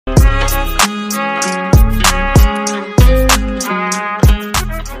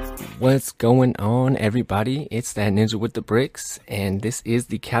What's going on, everybody? It's that ninja with the bricks, and this is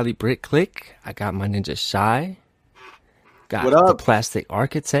the Cali Brick Click. I got my ninja Shy, got What the up? plastic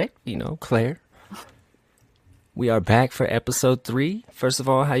architect, Claire. We are back for episode 3. First of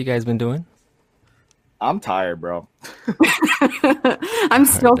all, how you guys been doing? I'm tired, bro. I'm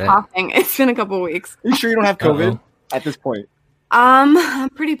still that. coughing. It's been a couple weeks. You sure you don't have COVID Uh-oh. at this point? I'm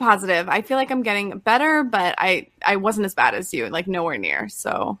pretty positive. I feel like I'm getting better, but I wasn't as bad as you, like nowhere near.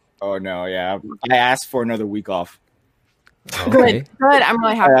 So Oh no, yeah. I asked for another week off. Okay. good. I'm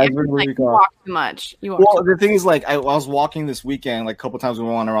really happy. Yeah, I it's been feel like really you good. walk too much. You walk Well, too the thing is, like, I was walking this weekend, like a couple times we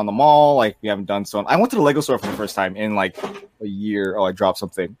went around the mall. Like, we haven't done so. I went to the Lego store for the first time in like a year. Oh, I dropped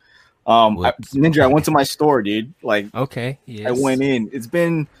something. Whoops. Ninja, I went to my store, dude. Like, Okay. Yes. I went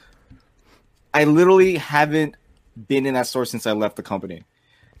in. I literally haven't been in that store since I left the company.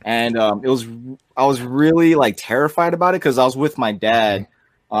 And I was really like terrified about it because I was with my dad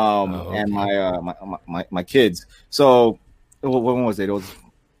and my kids. So when was it? It was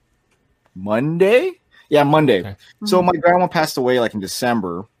Monday. Yeah, Monday. Okay. So my grandma passed away like in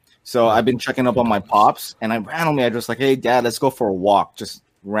December. So I've been checking up on my pops, and I just like, hey dad, let's go for a walk, just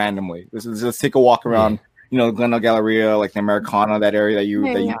randomly. Let's take a walk around, Glendale Galleria, like the Americana, that area that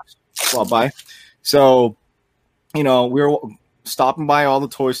you saw by. So, we were stopping by all the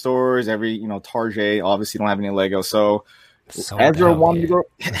toy stores, every Target. Obviously, don't have any Lego, so Ezra wanted to go.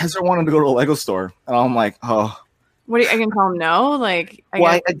 Ezra wanted to go to a Lego store, and I'm like, oh. What do you, I can call him no? Like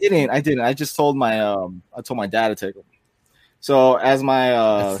I didn't. I just told my dad to take him. So as my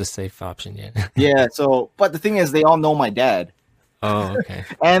that's the safe option, yeah. yeah. So, but the thing is, they all know my dad. Oh, okay.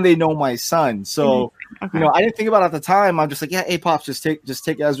 And they know my son. So, okay. I didn't think about it at the time. I'm just like, yeah, hey pops, just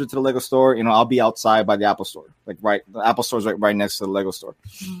take Ezra to the Lego store. I'll be outside by the Apple store. Like the Apple store is right next to the Lego store.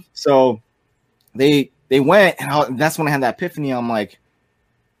 Mm-hmm. So they went, and that's when I had that epiphany. I'm like,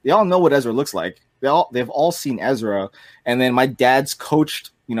 they all know what Ezra looks like. They've all seen Ezra. And then my dad's coached,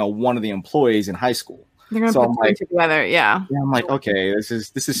 one of the employees in high school. They're gonna So put I'm two like, together, yeah. I'm like, okay, this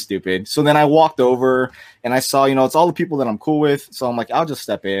is stupid. So then I walked over and I saw, it's all the people that I'm cool with. So I'm like, I'll just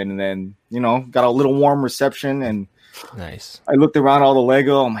step in, and then, got a little warm reception, and Nice. I looked around all the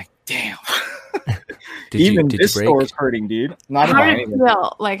Lego. I'm like, damn. Even this break? store is hurting, dude. Not How about did it anything.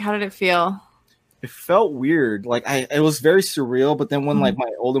 feel? Like, how did it feel? It felt weird. Like it was very surreal. But then when like my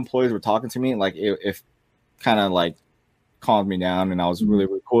old employees were talking to me, like it kind of like calmed me down, and I was really,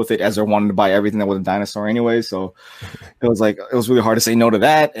 really cool with it. Ezra wanted to buy everything that was a dinosaur anyway, so it was really hard to say no to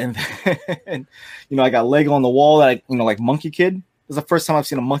that. And I got Lego on the wall that like Monkey Kid. This is the first time I've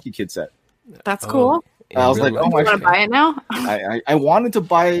seen a Monkey Kid set. That's cool. I was like, You want to buy it now? I wanted to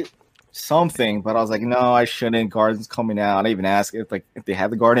buy something, but I was like, no, I shouldn't. Gardens coming out. I didn't even ask if they had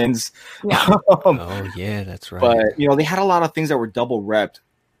the gardens. Yeah. Oh yeah, that's right. But they had a lot of things that were double repped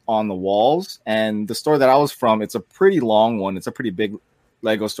on the walls, and the store that I was from, it's a pretty long one. It's a pretty big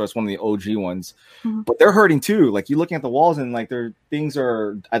Lego store. It's one of the OG ones, but they're hurting too. Like you're looking at the walls, and like their things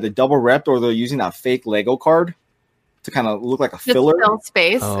are either double repped or they're using that fake Lego card to kind of look like a filler. Just fill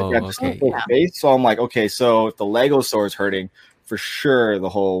space. Oh, Yeah, just okay. fill space. So I'm like, okay, so if the Lego store is hurting, for sure the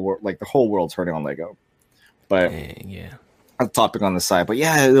whole world's hurting on Lego. But Dang, yeah. a topic on the side. But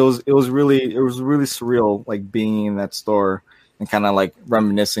yeah, it was really surreal, like being in that store and kind of like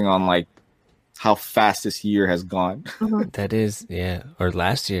reminiscing on like how fast this year has gone. That is, yeah. Or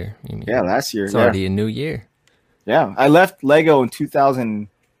last year. You mean. Yeah, last year. It's already a new year. Yeah, I left Lego in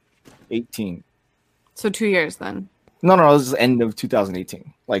 2018. So 2 years then. No, it was the end of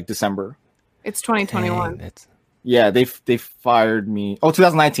 2018, like December. It's 2021. Dang, that's Yeah, they fired me. Oh,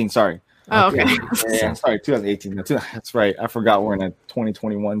 2019. Sorry. Oh, okay. Yeah, sorry, 2018. That's right. I forgot we're in a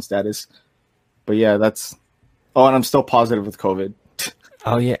 2021 status. But yeah, that's. Oh, and I'm still positive with COVID.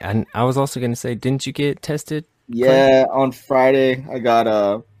 Oh yeah, and I was also gonna say, didn't you get tested? Yeah, on Friday I got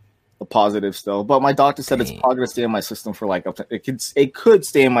a positive still, but my doctor said it's Dang. probably gonna stay in my system for like it could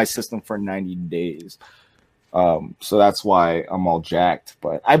stay in my system for 90 days. So that's why I'm all jacked.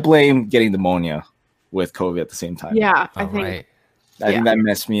 But I blame getting pneumonia with COVID at the same time. Yeah, I All think. right. I think that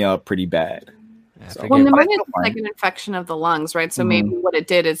messed me up pretty bad. I So- forget- Well, But I pneumonia feel is fine. like an infection of the lungs, right? So maybe what it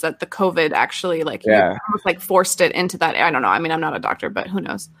did is that the COVID actually like you Yeah. almost like forced it into that. I don't know. I mean, I'm not a doctor, but who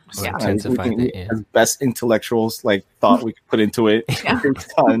knows? Or Yeah. intensified it, yeah. As best intellectuals like thought we could put into it. Yeah.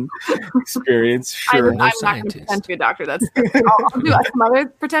 Ton experience, sure. I'm not going to scientist. pretend to be a doctor. I'll do some other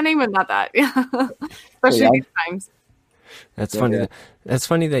pretending, but not that. Yeah, especially Yeah. these times. That's Yeah, funny. yeah. That's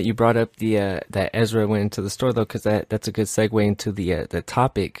funny that you brought up the that Ezra went into the store though, because that's a good segue into the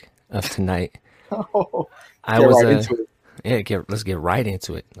topic of tonight. Oh, I get was right into it. let's get right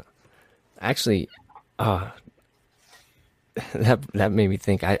into it. Actually, that made me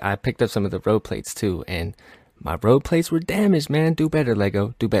think. I picked up some of the road plates too, and my road plates were damaged, man. Do better,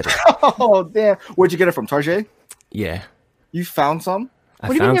 Lego. Do better. Oh damn! Where'd you get it from, Tarjay? Yeah, You found some? I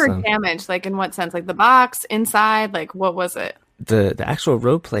What do you mean found they were some. damaged? Like in what sense? Like the box inside? Like what was it? The actual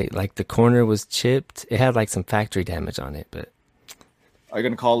road plate, like the corner was chipped. It had like some factory damage on it, but Are you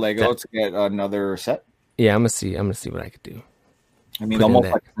gonna call Lego that to get another set? yeah, I'm gonna see what I could do. I mean, Put they'll in most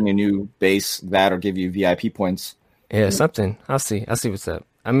that. likely bring a new base that or give you VIP points. Yeah, something. I'll see. I'll see what's up.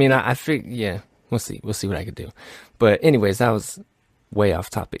 I mean, I fig yeah, we'll see. We'll see what I could do. But anyways, that was way off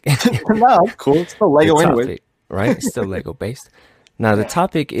topic. No, cool. It's still The Lego anyway. topic, right? It's still Lego based. Now the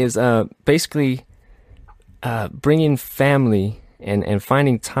topic is basically bringing family and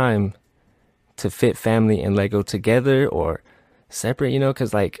finding time to fit family and Lego together or separate, you know,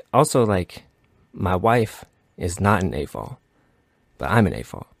 because like also like my wife is not an AFOL, but I'm an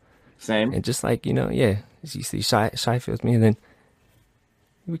AFOL. Same. And just like, you know, yeah, you see Shy feels me, and then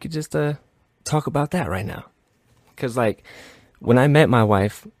we could just talk about that right now. Because like when I met my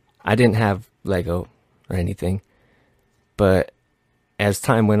wife, I didn't have Lego or anything, but as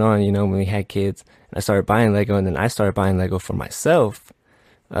time went on, you know, when we had kids, and I started buying Lego, and then I started buying Lego for myself.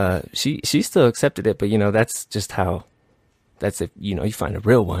 She still accepted it, but you know, that's just how. That's if you know you find a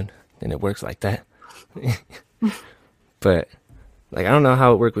real one, then it works like that. But like I don't know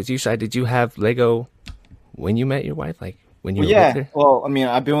how it worked with you, Shai. Did you have Lego when you met your wife? Like when you Well, were with yeah. her? Well, I mean,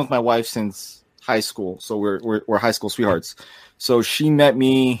 I've been with my wife since high school, so we're high school sweethearts. So she met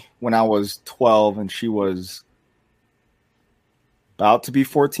me when I was 12, and she was about to be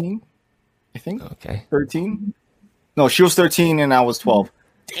 14, I think. Okay. 13. No, she was 13 and I was 12.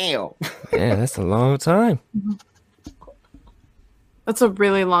 Damn. Yeah, that's a long time. That's a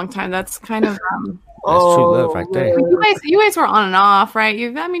really long time. That's kind of That's true love right there. but you guys were on and off, right?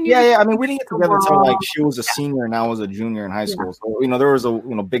 I mean, you Yeah. I mean, we didn't get together until Overall, like she was a senior and I was a junior in high school. So you know, there was a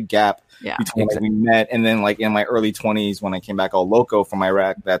big gap yeah. between like, we met, and then like in my early 20s when I came back all loco from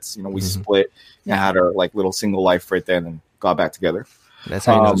Iraq. That's we split and had our like little single life right then and got back together. That's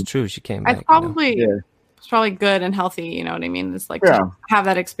how you know it's true. She came back. It's probably Yeah. it's probably good and healthy. You know what I mean? It's like Yeah. to have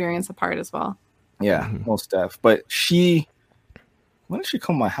that experience apart as well. Yeah, most def. But when did she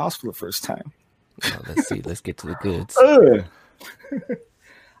come to my house for the first time? Let's see. Let's get to the goods.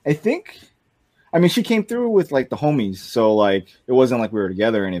 I think, I mean, she came through with like the homies, so like it wasn't like we were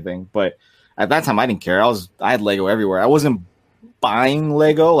together or anything. But at that time, I didn't care. I had Lego everywhere. I wasn't buying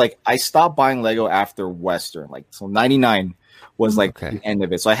Lego. Like I stopped buying Lego after Western. Like so, 99 was like Okay. the end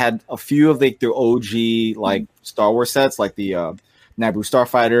of it. So I had a few of like the OG like Star Wars sets, like the Naboo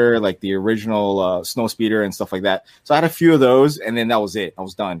Starfighter, like the original Snowspeeder and stuff like that. So I had a few of those, and then that was it. I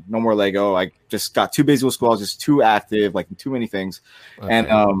was done. No more Lego. I just got too busy with school. I was just too active, like too many things, and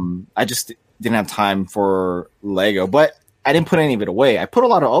I just didn't have time for Lego. But I didn't put any of it away. I put a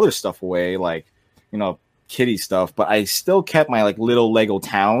lot of other stuff away, like kitty stuff. But I still kept my like little Lego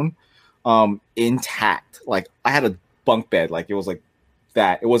town intact. Like I had a bunk bed, like it was like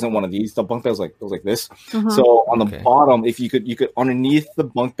that. It wasn't one of these. The bunk bed was like this. Mhm. So on the Okay. bottom, if you could underneath the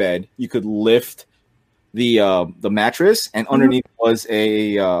bunk bed, you could lift the mattress, and underneath was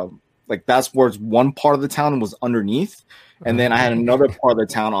a like that's where one part of the town was underneath, and then I had another part of the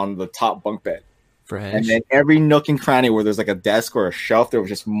town on the top bunk bed. Fresh. And then every nook and cranny where there's like a desk or a shelf, there was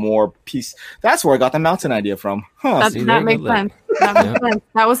just more piece. That's where I got the mountain idea from. Huh. See, there That you makes go, look. sense. That makes Yep. sense.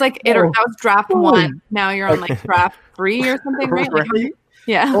 That was like that was draft 1. Now you're on like draft 3 or something, right? Like, Right?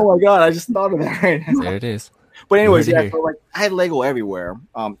 yeah. Oh my god, I just thought of that right now. There it is. But anyways, Right yeah, here. so like I had Lego everywhere.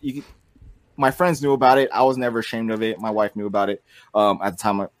 My friends knew about it. I was never ashamed of it. My wife knew about it. At the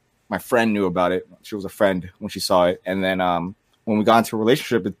time, my friend knew about it. She was a friend when she saw it. And then when we got into a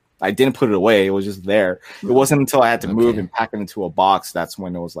relationship, I didn't put it away. It was just there. It wasn't until I had to move Okay. and pack it into a box that's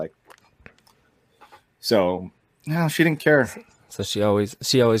when it was like. So no, she didn't care. So she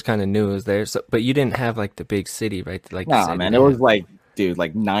always kind of knew it was there. So, but you didn't have like the big city, right? Like you Nah, said, man, you it was didn't like, dude,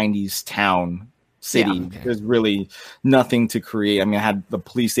 like 90s town city. Yeah. Okay. There's really nothing to create. I mean, I had the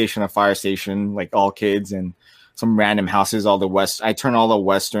police station, a fire station, like all kids, and some random houses. I turned all the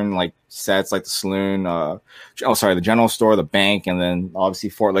Western like sets, like the saloon, the general store, the bank, and then obviously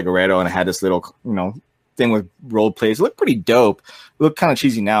Fort Legoreto, and I had this little, thing with role plays. It looked pretty dope. It looked kind of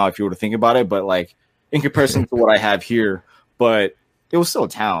cheesy now if you were to think about it, but like in comparison to what I have here, but it was still a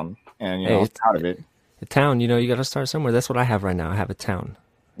town, and Hey, I was it's- proud of it. the town. You know, you got to start somewhere. That's what I have right now. I have a town.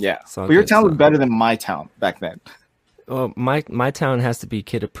 Yeah, So but your good, town was so- better than my town back then. Well, my town has to be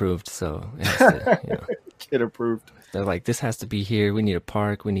kid approved, so it has to, Kid approved. they're like, this has to be here. We need a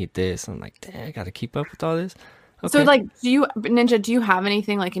park. We need this. I'm like, dang, I got to keep up with all this. So Okay. like, do you have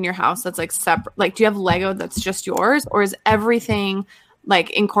anything like in your house that's like separate? Like, do you have Lego that's just yours, or is everything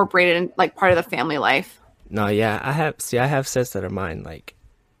like incorporated in like part of the family life? No, yeah, I have sets that are mine. Like,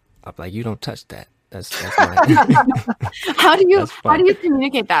 I'm like, you don't touch that. That's mine. That's How fine. do you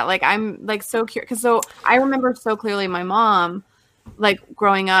communicate that? Like, I'm like so curious because so I remember so clearly my mom, like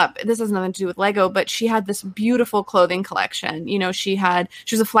growing up. This has nothing to do with Lego, but she had this beautiful clothing collection. You know, she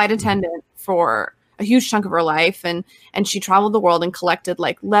was a flight attendant for a huge chunk of her life, and she traveled the world and collected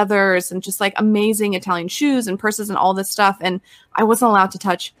like leathers and just like amazing Italian shoes and purses and all this stuff. And I wasn't allowed to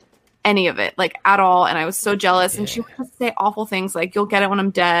touch any of it like at all, and I was so jealous. And she Yeah. would just say awful things like, "You'll get it when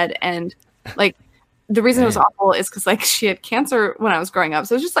I'm dead," and like the reason it was Damn. awful is because like she had cancer when I was growing up.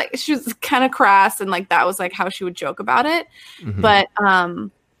 So it was just like she was kind of crass, and like that was like how she would joke about it. Mhm. But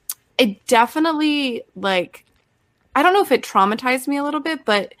it definitely like I don't know if it traumatized me a little bit,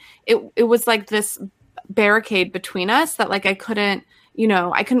 but it was like this barricade between us that like I couldn't,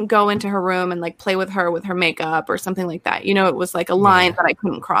 I couldn't go into her room and like play with her makeup or something like that. It was like a line Yeah. that I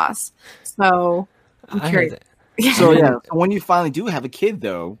couldn't cross. So I'm I heard curious. that. So yeah, so when you finally do have a kid,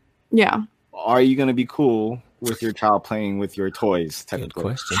 though, Yeah. are you gonna be cool with your child playing with your toys? Good Technically,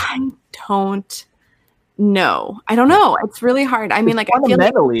 question. I don't know. I don't know. It's really hard. I mean, like I feel like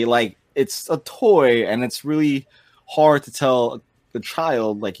fundamentally, like it's a toy, and it's really hard to tell the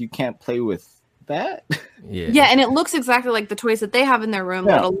child like you can't play with that. Yeah. yeah, and it looks exactly like the toys that they have in their room,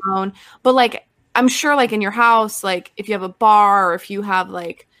 Yeah. let alone. But like, I'm sure, like in your house, like if you have a bar or if you have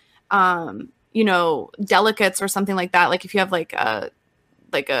like, delicates or something like that. Like if you have like a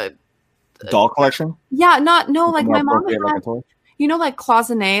Doll collection. yeah, not no, like More my mom appropriate, like a had, toy. like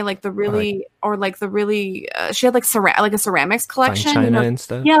cloisonne, like the really or like the really. She had like like a ceramics Fine collection. china and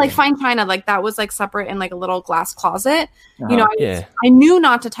stuff. Yeah, like fine china, like that was like separate in like a little glass closet. Uh-huh. Yeah. I knew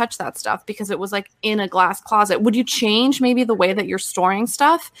not to touch that stuff because it was like in a glass closet. Would you change maybe the way that you're storing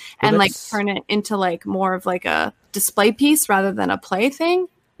stuff Well, and like that's- turn it into like more of like a display piece rather than a play thing?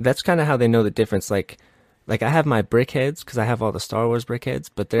 That's kind of how they know the difference. Like I have my brick heads because I have all the Star Wars brick heads,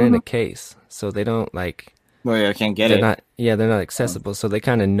 but they're in a case, so they don't like. Well, yeah, I can't get They're it. not. Yeah, they're not accessible, so they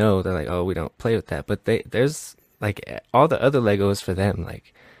kind of know. They're like, oh, we don't play with that. But there's like all the other Legos for them.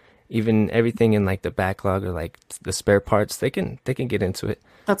 Like even everything in like the backlog or like the spare parts, they can get into it.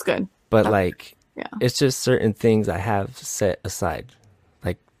 That's good. But like, yeah. it's just certain things I have set aside,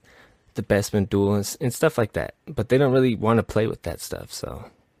 like the Bestman Duel and stuff like that. But they don't really want to play with that stuff. So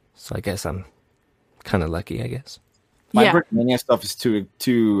I guess I'm kind of lucky, I guess. My Yeah. Brickmania stuff is too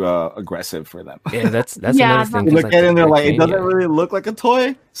aggressive for them. Yeah, that's Yeah, another thing. You 'cause, look like, at it the and they're like, it Brickmania- doesn't really look like a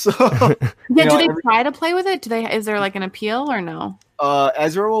toy. So Yeah, You know, do they every- try to play with it? Is there like an appeal or no?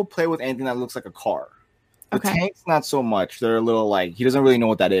 Ezra will play with anything that looks like a car. The Okay. tanks, not so much. They're a little like he doesn't really know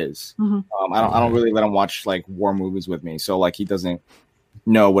what that is. Mhm. I don't really let him watch like war movies with me. So like he doesn't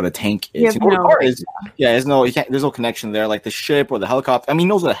know what a tank You is. have You know what a no car idea. is. Yeah, there's no connection there. Like the ship or the helicopter. I mean, he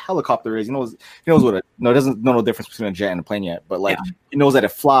knows what a helicopter is. He knows what doesn't know no difference between a jet and a plane yet. But like he knows that it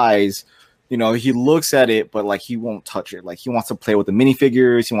flies. He looks at it, but like he won't touch it. Like he wants to play with the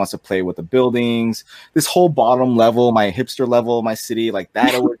minifigures. He wants to play with the buildings. This whole bottom level, my hipster level, my city, like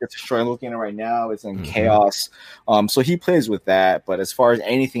that always gets destroyed. I'm looking at it right now. It's in chaos. So he plays with that. But as far as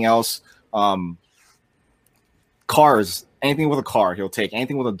anything else, cars, anything with a car, he'll take.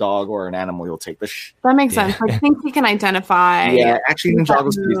 Anything with a dog or an animal, he'll take. That makes Yeah. sense. Like things he can identify. Yeah, actually, Things that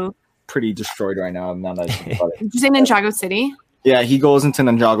Ninjago City is move. pretty destroyed right now. Now that I think about it. Did you say Ninjago City? Yeah, he goes into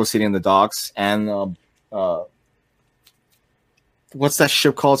Ninjago City in the docks, and what's that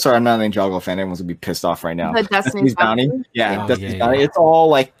ship called? Sorry, I'm not a Ninjago fan. Everyone's gonna be pissed off right now. The Destiny's Bounty. Bounty? Yeah, Oh, Destiny's yeah, Bounty. yeah. It's all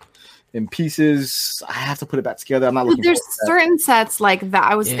like in pieces. I have to put it back together. I'm not looking. There's forward to that. certain sets like that.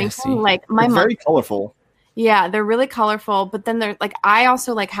 I was Yeah, thinking see. like my It's mom. very colorful. Yeah, they're really colorful, but then they're like I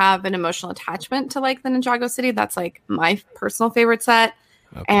also like have an emotional attachment to like the Ninjago City. That's like my personal favorite set.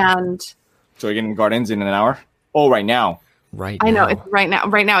 Okay. And So you're getting Gardens in an hour. Oh, right now. Right. I know now. it's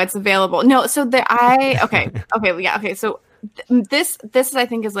right now it's available. No, so okay. So this is I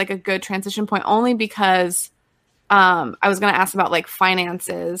think is like a good transition point only because I was going to ask about like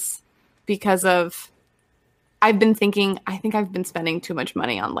finances because of I think I've been spending too much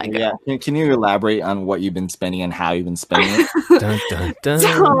money on Lego. Yeah. Can you elaborate on what you've been spending and how you've been spending it? Dun, dun, dun.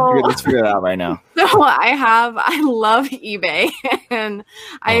 So, Let's figure it out right now. so I love eBay and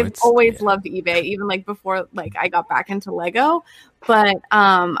I've it's- always yeah. loved eBay, even like before like I got back into Lego. But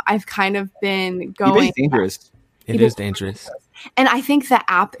I've kind of been going eBay's dangerous. It is dangerous. And I think the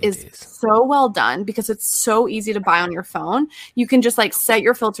app is is. so well done because it's so easy to buy on your phone. You can just like set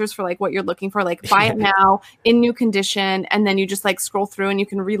your filters for like what you're looking for, like buy it now in new condition. And then you just like scroll through and you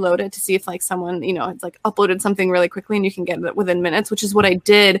can reload it to see if like someone, you know, it's like uploaded something really quickly and you can get it within minutes, which is what I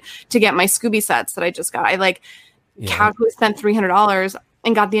did to get my Scooby sets that I just got. I like casually spent $300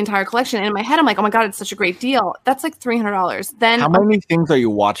 and got the entire collection. And in my head, I'm like, oh my God, it's such a great deal. That's like $300. Then how many things are you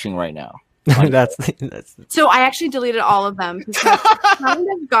watching right now? that's so I actually deleted all of them because I kind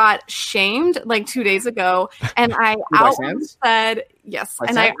of got shamed like 2 days ago, and I outwardly said yes, By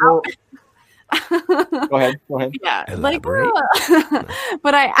and Sans? Go ahead. yeah, Elaborate.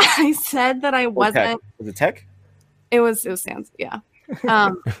 but I said that I wasn't. Was it tech? It was Sans, yeah.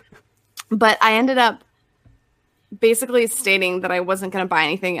 But I ended up basically stating that I wasn't going to buy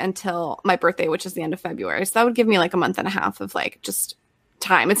anything until my birthday, which is the end of February. So that would give me like a month and a half of like just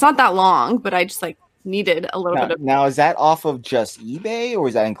time. It's not that long, but I just like needed a little bit of. Now, is that off of just eBay, or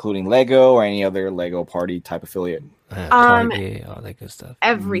is that including Lego or any other Lego party type affiliate? Target, all that good stuff.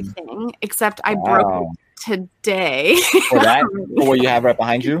 Everything except I broke it today. For that, for what you have right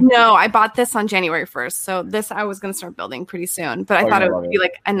behind you? No, I bought this on January 1st. So this I was going to start building pretty soon, but I thought it would be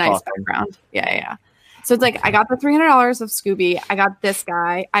like a nice background. Yeah. So it's like I got the $300 of Scooby. I got this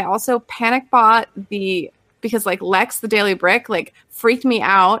guy. I also panic bought because like Lex, the Daily Brick, like freaked me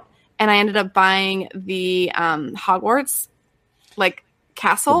out, and I ended up buying the Hogwarts like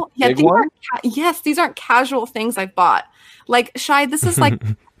castle. The big one? Yes, these aren't casual things I've bought. Like Shai, this is like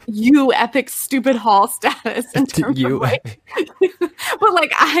you epic stupid haul status in terms of like, but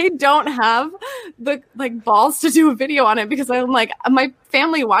like I don't have the like balls to do a video on it because I'm like my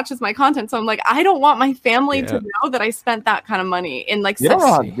family watches my content, so I'm like I don't want my family to know that I spent that kind of money in like. You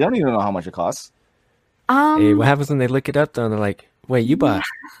don't even know how much it costs. Hey, what happens when they look it up though? And they're like, "Wait, you bought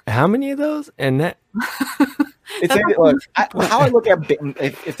how many of those?" And that it's like, look, how I look at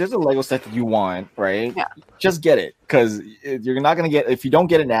if there's a Lego set that you want, right? Yeah. Just get it, because you're not gonna get, if you don't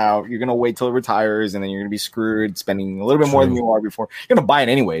get it now, you're gonna wait till it retires, and then you're gonna be screwed spending a little bit more than you are before. You're gonna buy it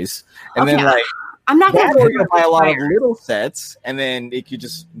anyways, and then like I'm not gonna buy a lot of little sets, and then it could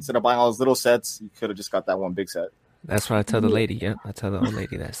just, instead of buying all those little sets, you could have just got that one big set. That's what I tell the lady. Yep, I tell the old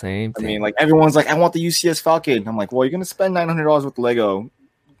lady that same thing. I mean, like everyone's like, I want the UCS Falcon. I'm like, well, you're gonna spend $900 with Lego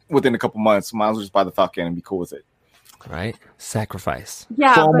within a couple months. Might as well just buy the Falcon and be cool with it. Right? Sacrifice.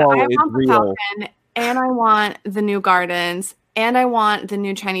 Yeah, but I FOMO want is the real. Falcon, and I want the new Gardens, and I want the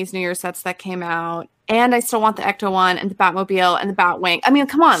new Chinese New Year sets that came out, and I still want the Ecto one and the Batmobile and the Batwing. I mean,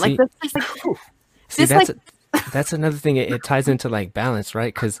 come on, See, like this is like see, this that's another thing. It ties into like balance,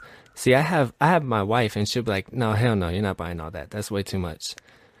 right? Because see, I have my wife, and she'll be like, "No, hell no, you're not buying all that. That's way too much."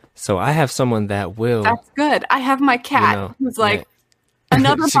 So I have someone that will. That's good. I have my cat who's like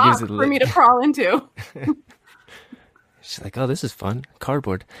another She box gives it for me to crawl into. She's like, "Oh, this is fun.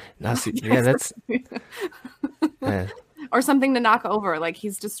 Cardboard." Now, see, yeah, that's. Or something to knock over. Like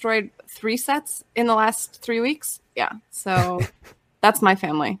he's destroyed 3 sets in the last 3 weeks. Yeah. So that's my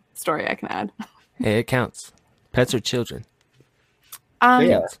family story I can add. Hey, it counts. Pets are children.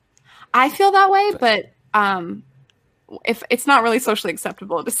 Yeah. I feel that way, but if it's not really socially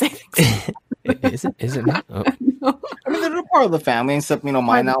acceptable to say things. Is it not? Oh. I mean, they're a part of the family, except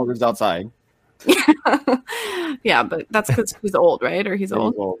mine now lives outside. Yeah, but that's because he's old, right? Or he's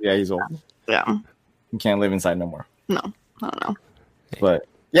old. Yeah, he's old. Yeah. You can't live inside no more. No, I don't know. But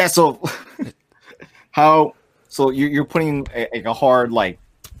yeah, so you're putting a hard, like,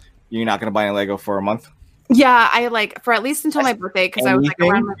 you're not gonna buy a Lego for a month? Yeah, I like for at least until my birthday, because I was like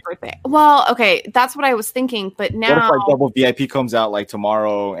around my birthday. Well, okay, that's what I was thinking, but now what if like Double VIP comes out like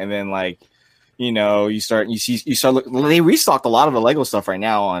tomorrow, and then like you start they restocked a lot of the Lego stuff right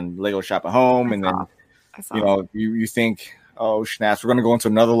now on Lego Shop at Home, and then you think, oh snaps, we're gonna go into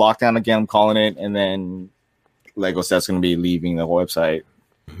another lockdown again. I'm calling it, and then Lego set's gonna be leaving the website.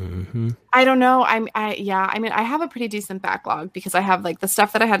 Mm-hmm. I don't know. I mean, I have a pretty decent backlog because I have like the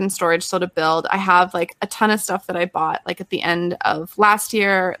stuff that I had in storage still to build. I have like a ton of stuff that I bought like at the end of last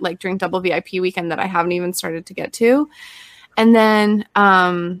year, like during Double VIP weekend, that I haven't even started to get to. And then,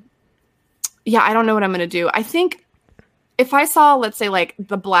 I don't know what I'm going to do. I think if I saw, let's say like not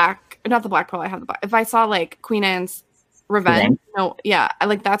the Black Pearl, if I saw like Queen Anne's Revenge,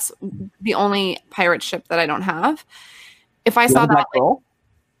 that's the only pirate ship that I don't have. If I saw that,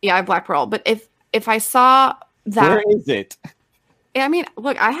 yeah, I have Black Pearl. But if I saw that, where is it? I mean,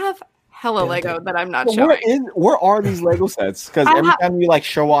 look, I have hella Lego that I'm not showing. Where are these Lego sets? Because every time you like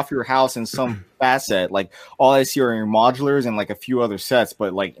show off your house in some facet, like all I see are your modulars and like a few other sets,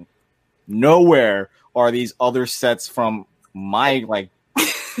 but like nowhere are these other sets from my like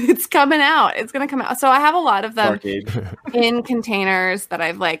It's coming out. It's gonna come out. So I have a lot of them Arcade. in containers that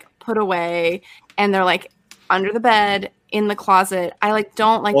I've like put away, and they're like under the bed, in the closet. I like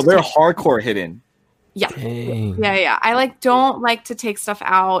don't like. Well, to they're take- hardcore hidden. Yeah. Dang. Yeah. I like don't like to take stuff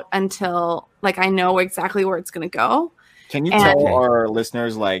out until like I know exactly where it's gonna go. Can you And- tell Okay. our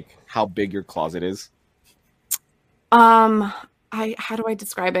listeners like how big your closet is? How do I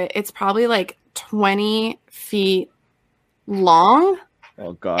describe it? It's probably like 20 feet long,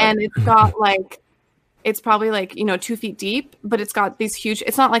 Oh God. and it's got like it's probably like 2 feet deep, but it's got these huge.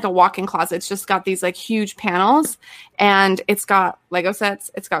 It's not like a walk-in closet. It's just got these like huge panels, and it's got Lego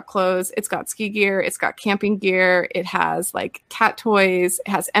sets. It's got clothes. It's got ski gear. It's got camping gear. It has like cat toys. It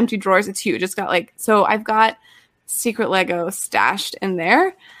has empty drawers. It's huge. It's got like so. I've got secret Lego stashed in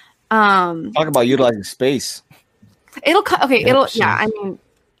there. Talk about utilizing space. It'll cut. Okay. Yeah, It'll. sure. Yeah. I mean,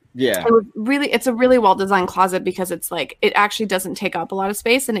 Yeah. it was really. It's a really well designed closet because it's like it actually doesn't take up a lot of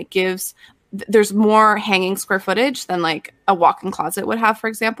space, and it gives. There's more hanging square footage than like a walk-in closet would have, for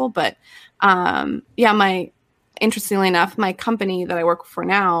example. But yeah, interestingly enough, my company that I work for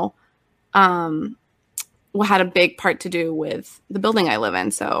now, had a big part to do with the building I live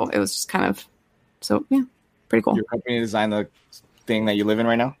in. So it was just kind of, yeah, pretty cool. Your company designed the thing that you live in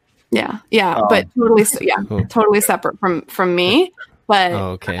right now. Yeah, Oh. but totally, Cool. totally separate from me. But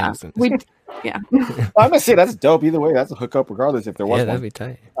Oh, okay. we, yeah, I'm gonna say that's dope. Either way, that's a hookup, regardless if there was Yeah, one. that'd be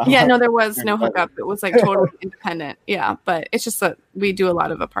tight. yeah. No, there was no hookup. It was like totally independent. Yeah, but it's just that we do a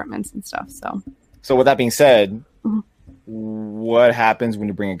lot of apartments and stuff. So So with that being said, Mhm. what happens when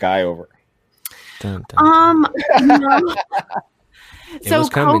you bring a guy over? Dun, dun, dun. no. It so was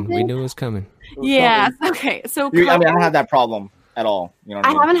coming. We COVID- knew it was coming. Yeah. Okay. So I mean, I COVID- don't have that problem at all. You know what I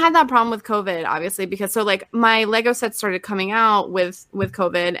I mean? haven't had that problem with COVID, obviously, because so like my Lego sets started coming out with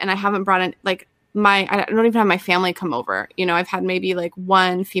COVID, and I haven't brought in like I don't even have my family come over. I've had maybe like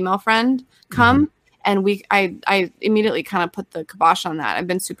one female friend come, and I immediately kind of put the kibosh on that. I've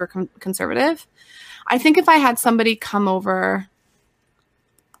been super conservative. I think if I had somebody come over.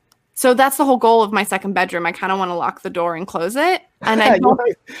 So that's the whole goal of my second bedroom. I kind of want to lock the door and close it. And I don't.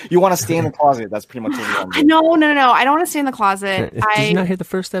 you want to stay in the closet. That's pretty much what you want to do. No. I don't want to stay in the closet. Did you not hear the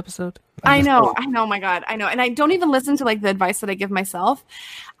first episode? I know. My God, I know. And I don't even listen to like the advice that I give myself.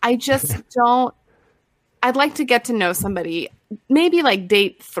 I just don't. I'd like to get to know somebody, maybe like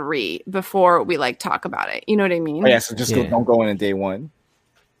date 3 before we like talk about it. You know what I mean? Oh, yeah, so just don't go in on day one.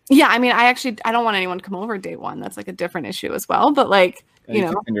 Yeah, I mean, I don't want anyone to come over day 1. That's like a different issue as well. But like, You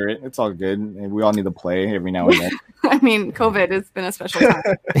can hinder it. It's all good. And we all need to play every now and then. I mean, COVID has been a special time.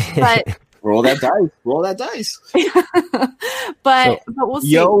 But Roll that dice. Roll that dice. but we'll see.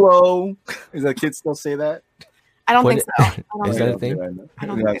 YOLO. Does the kids still say that? I don't What- think so. I don't Is think that a thing? I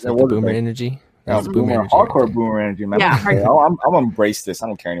don't Yeah, think that The was a boomer thing. energy. Yeah, That's boomer, energy. hardcore Okay. boomer energy, man. Yeah. Okay, I'm gonna embrace this. I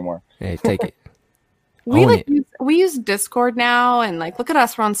don't care anymore. Hey, take it. we Own like it. we use Discord now, and like look at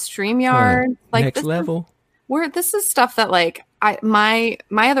us, we're on StreamYard. Like Next this is- level. this is stuff that like my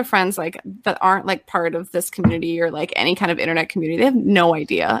other friends like that aren't like part of this community or like any kind of internet community, they have no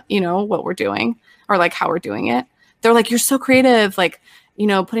idea what we're doing or like how we're doing it. They're like, you're so creative, like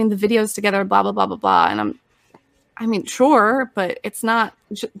putting the videos together, blah blah blah blah blah. And I mean sure, but it's not.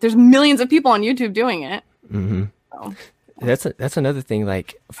 There's millions of people on YouTube doing it. Mm-hmm. So. That's another thing.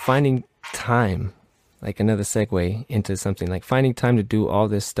 Like finding time, like another segue into something like finding time to do all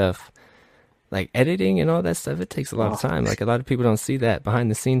this stuff. Like editing and all that stuff, it takes a lot of time. Like a lot of people don't see that behind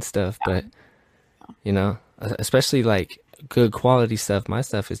the scenes stuff, but especially like good quality stuff. My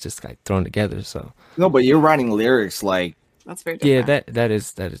stuff is just like thrown together. So No, but you're writing lyrics like That's very yeah, different. that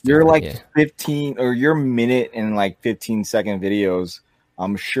is you're different, like yeah. 15 or your minute and like 15-second videos.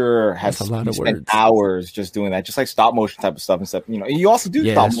 I'm sure has That's a lot you of spent words. hours just doing that, just like stop motion type of stuff and stuff. You also do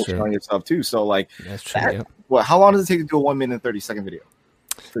Yeah, stop that's motion true. on your stuff too. So like, That's true. that- Yep. what? How long does it take to do a 1 minute and 30-second video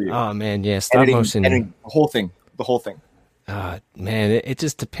for you? Oh man, yeah, stop motion. editing, the whole thing. Man, it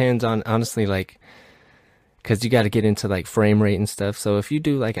just depends on honestly, like, because you got to get into like frame rate and stuff. So if you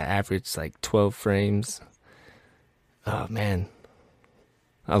do like an average like 12 frames, oh man,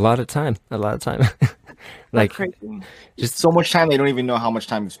 a lot of time. Like crazy. Just so much time they don't even know how much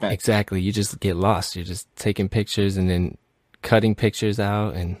time you spent. exactly, you just get lost. You're just taking pictures and then cutting pictures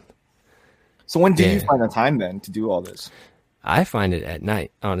out, and So when do you Yeah. find the time then to do all this? I find it at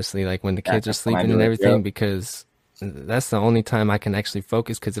night, honestly, like when the Yeah, kids are that's when I sleeping do and it, everything, yeah. because that's the only time I can actually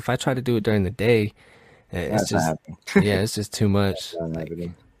focus. Because if I try to do it during the day, it's That's not just happening. yeah, it's just too much, Not like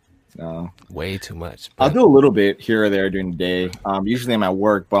happening. No. way too much. I'll But- do a little bit here or there during the day. Usually I'm at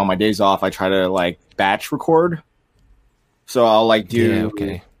work, but on my days off, I try to like batch record. So I'll like do yeah,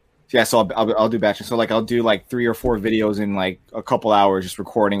 okay. Yeah, so I'll do batching. So like I'll do like 3 or 4 videos in like a couple hours, just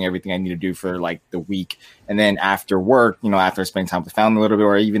recording everything I need to do for like the week. And then after work, after I spend time with the family a little bit,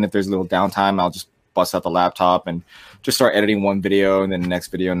 or even if there's a little downtime, I'll just bust out the laptop and just start editing one video, and then the next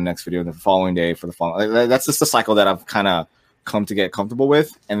video, and the next video, and the following day for the following. That's just the cycle that I've kind of come to get comfortable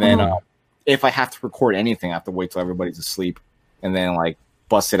with. And then if I have to record anything, I have to wait till everybody's asleep, and then like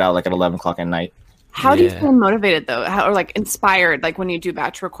bust it out like at 11 o'clock at night. How do you stay motivated though, or like inspired, like when you do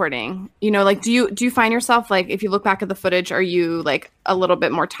batch recording? Like do you find yourself, like if you look back at the footage, are you like a little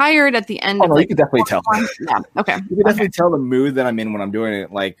bit more tired at the end? No, you can definitely tell. Yeah. Okay. You can definitely tell the mood that I'm in when I'm doing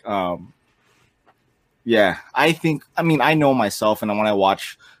it. Like, yeah, I know myself, and when I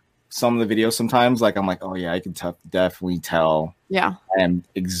watch some of the videos, sometimes like I'm like, oh yeah, I can definitely tell. Yeah, I am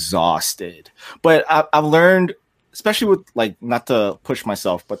exhausted. But I've learned, especially with like, not to push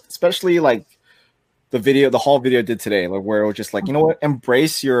myself, but especially like the whole video I did today, like where it was just like, you know what,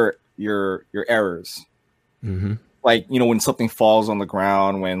 embrace your errors. Mm-hmm. Like, when something falls on the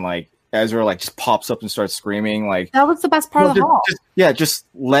ground, when like Ezra like just pops up and starts screaming, like that was the best part of the haul. Just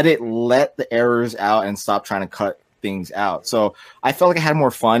let the errors out and stop trying to cut things out. So I felt like I had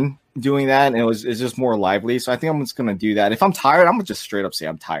more fun doing that, and it's just more lively. So I think I'm just gonna do that. If I'm tired, I'm gonna just straight up say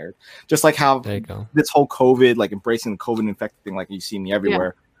I'm tired. Just like how this whole COVID, like embracing the COVID infected thing, like you see me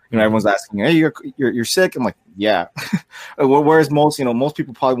everywhere. Everyone's asking, hey, you're sick. I'm like, yeah. Whereas most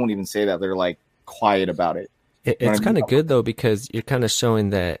people probably won't even say that. They're like quiet about it. It's kind of good though, because you're kind of showing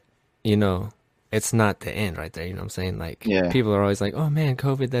that, it's not the end right there. You know what I'm saying? Like, people are always like, oh man,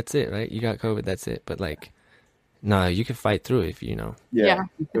 COVID, that's it, right? You got COVID, that's it. But like, no, you can fight through it if you know. Yeah.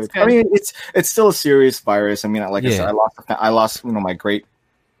 I mean, it's still a serious virus. I mean, like I said, I lost my great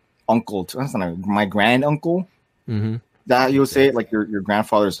uncle, my grand uncle. Mm-hmm. That you'll say it like your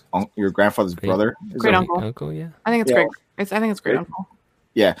grandfather's brother, great uncle. Yeah, I think it's great. I think it's great uncle.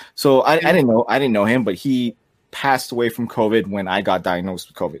 Yeah. So I didn't know him, but he passed away from COVID when I got diagnosed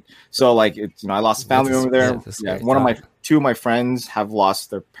with COVID. So like I lost a family over there. Yeah, two of my friends have lost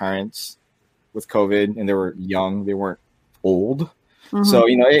their parents with COVID, and they were young. They weren't old. Mm-hmm. So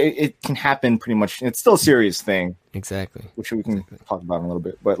it can happen pretty much. It's still a serious thing. Exactly. Which we can talk about in a little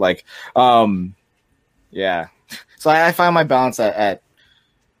bit, but like, yeah. So I find my balance at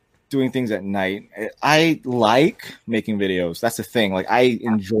doing things at night. I like making videos. That's the thing. Like I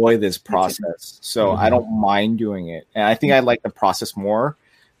enjoy this process, so I don't mind doing it. And I think I like the process more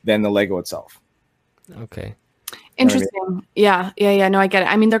than the Lego itself. Okay. Interesting. Yeah. No, I get it.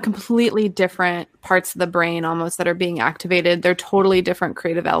 I mean, they're completely different parts of the brain almost that are being activated. They're totally different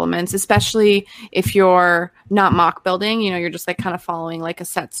creative elements, especially if you're not mock building, you're just like kind of following like a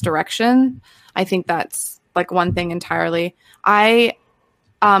set's direction. I think that's like one thing entirely. I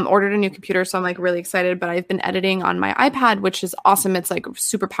ordered a new computer, so I'm like really excited, but I've been editing on my iPad, which is awesome. It's like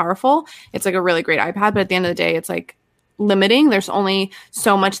super powerful. It's like a really great iPad, but at the end of the day, it's like limiting. There's only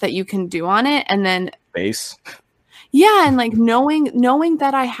so much that you can do on it. And then base. Yeah, and like knowing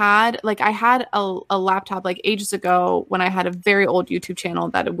that I had a laptop like ages ago when I had a very old YouTube channel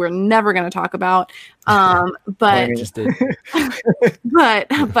that we're never going to talk about. But but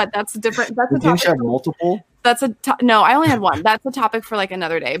that's different. That's a topic. Didn't you have multiple? No, I only had one. That's a topic for like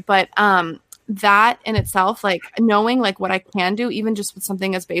another day. But that in itself, like knowing like what I can do, even just with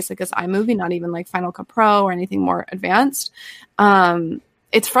something as basic as iMovie, not even like Final Cut Pro or anything more advanced.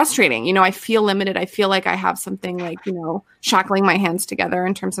 It's frustrating. I feel limited. I feel like I have something like, shackling my hands together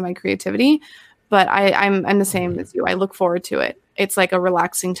in terms of my creativity, but I'm the same as you. I look forward to it. It's like a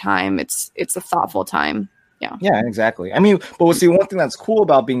relaxing time. It's a thoughtful time. Yeah. Yeah, exactly. I mean, but see, one thing that's cool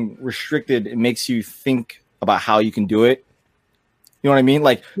about being restricted, it makes you think about how you can do it. You know what I mean?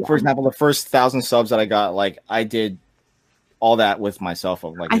 Like, for example, the first 1,000 subs that I got, like I did all that with my cell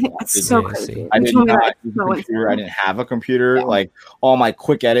phone. Like, I think that's so crazy. I didn't have a computer. I didn't have a computer. Yeah. Like all my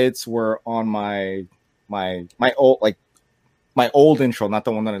quick edits were on my old intro, not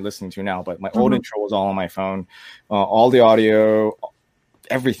the one that I'm listening to now, but my old intro was all on my phone. All the audio,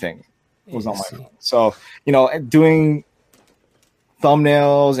 everything was on my phone. So, doing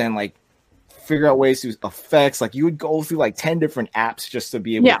thumbnails and like figure out ways to use effects. Like you would go through like 10 different apps just to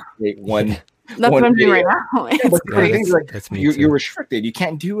be able to create one. That's what I'm doing right now. You're restricted. You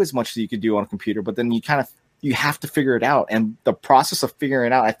can't do as much as you could do on a computer, but then you have to figure it out. And the process of figuring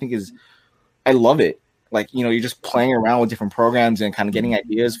it out, I think I love it. Like, you're just playing around with different programs and kind of getting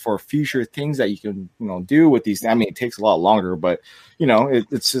ideas for future things that you can, do with these. I mean, it takes a lot longer, but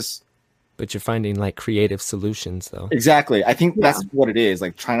it's just. But you're finding like creative solutions though. Exactly. I think that's what it is.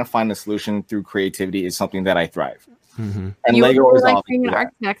 Like trying to find a solution through creativity is something that I thrive. And You Lego were is like obviously being an that.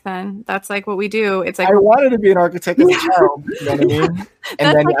 architect then. That's like what we do. It's like I wanted to be an architect as a child. You know what I mean? And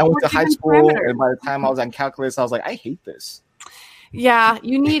That's then like I went to we're high given school, parameters. and by the time I was on calculus, I was like, I hate this. Yeah,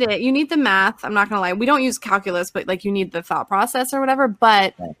 you need it. You need the math. I'm not gonna lie. We don't use calculus, but like you need the thought process or whatever.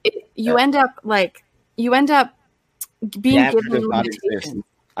 But you end up The being answer given does not exist. limitations.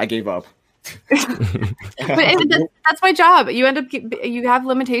 I gave up. That's my job. You end up you have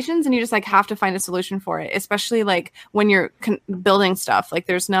limitations, and you just like have to find a solution for it. Especially like when you're building stuff. Like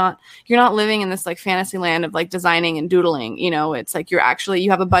you're not living in this like fantasy land of like designing and doodling. You know, it's like you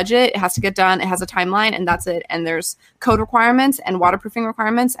have a budget. It has to get done. It has a timeline, and that's it. And there's code requirements and waterproofing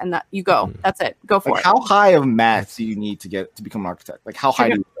requirements, and that you go. That's it. Go for it. How high of math do you need to become an architect? Like how high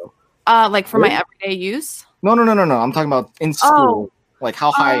do you go? Like for my everyday use. No. I'm talking about in school. Like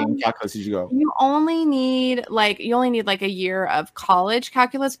how high in calculus did you go? You only need like a year of college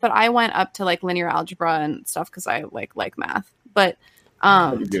calculus, but I went up to like linear algebra and stuff because I like math. But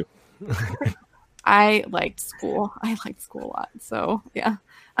I liked school. I liked school a lot. So yeah.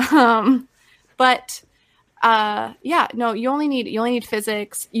 But no, you only need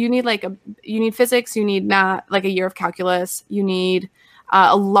physics. You need physics, you need math, like a year of calculus, you need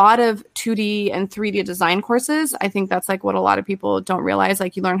a lot of 2D and 3D design courses. I think that's like what a lot of people don't realize.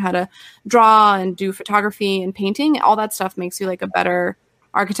 Like you learn how to draw and do photography and painting. All that stuff makes you like a better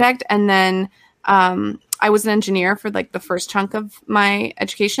architect. And then I was an engineer for like the first chunk of my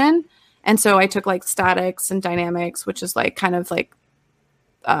education. And so I took like statics and dynamics, which is like kind of like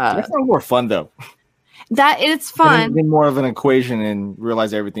That's not more fun though. that. It's fun. Then more of an equation and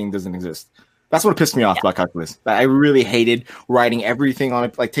realize everything doesn't exist. That's what pissed me off about calculus. I really hated writing everything on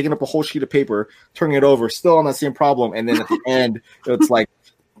it, like taking up a whole sheet of paper, turning it over, still on that same problem, and then at the end, it's like,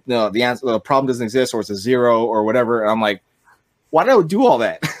 no, the answer, the problem doesn't exist, or it's a zero, or whatever. And I'm like, why did I do all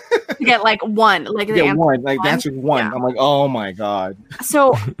that? To get like one, like the answer is one. Yeah. I'm like, oh my god.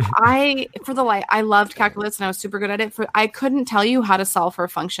 So I loved calculus and I was super good at it. I couldn't tell you how to solve for a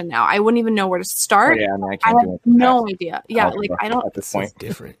function now. I wouldn't even know where to start. Oh, yeah, no, I I can't have do it. no idea. Yeah, like I don't at this point. It's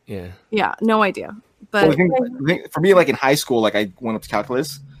different. Yeah. Yeah, no idea. But Well, the thing, for me, like in high school, like I went up to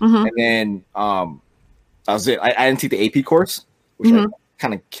calculus, Mhm. and then that was it. I didn't take the AP course, which I'm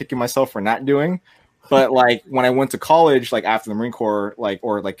kind of kicking myself for not doing. But like when I went to college, like after the Marine Corps, like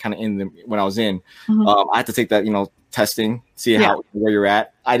or like kind of when I was in, I had to take that, testing, see where you're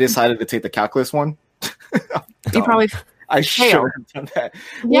at. I decided to take the calculus one. you probably I should have done that.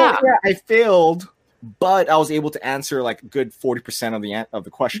 Yeah. Well, I failed, but I was able to answer like a good 40% of the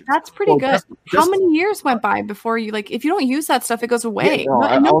questions. That's pretty good. Just- How many years went by before you like? If you don't use that stuff, it goes away. Yeah, no,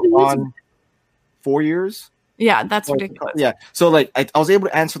 I Nobody was uses on 4 years. Yeah, that's ridiculous. Yeah, so like I was able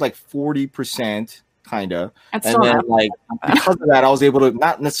to answer like 40%, kind of, That's and still then not like because of that, I was able to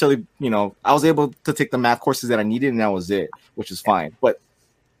not necessarily, I was able to take the math courses that I needed, and that was it, which is fine. But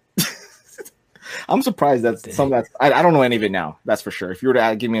I'm surprised that some of that I don't know any of it now. That's for sure. If you were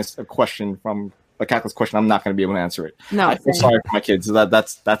to give me a question from a calculus question, I'm not going to be able to answer it. No, I feel sorry for my kids.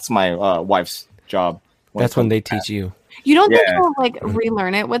 That's my wife's job. That's when they teach you. You don't think you'll like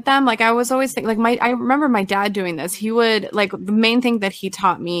relearn it with them? Like I was always thinking, like I remember my dad doing this. He would like the main thing that he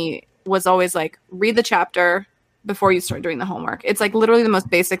taught me was always like read the chapter before you start doing the homework. It's like literally the most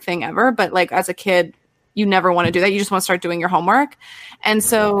basic thing ever. But like as a kid, you never want to do that. You just want to start doing your homework. And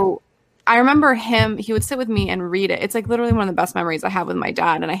so I remember he would sit with me and read it. It's like literally one of the best memories I have with my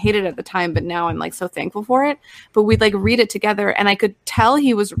dad. And I hated it at the time, but now I'm like so thankful for it. But we'd like read it together and I could tell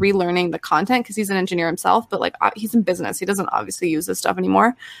he was relearning the content because he's an engineer himself, but like he's in business. He doesn't obviously use this stuff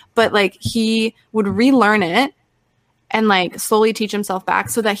anymore, but like he would relearn it and like slowly teach himself back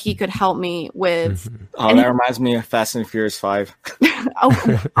so that he could help me with. Oh, that reminds me of Fast and Furious 5.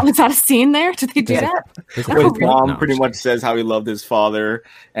 oh, is that a scene there? Did they do that? It's Where his like- mom no, pretty just much says how he loved his father,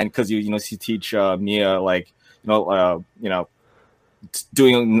 and because you teach Mia like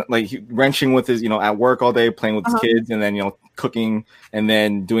doing like wrenching with his at work all day, playing with his kids, and then cooking, and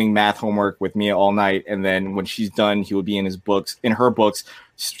then doing math homework with Mia all night, and then when she's done, he would be in her books,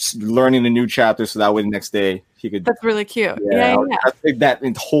 learning a new chapter, so that way the next day he could. That's really cute. Yeah. I think that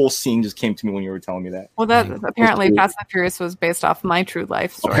whole scene just came to me when you were telling me that. Well, that apparently Fast and Furious was based off my true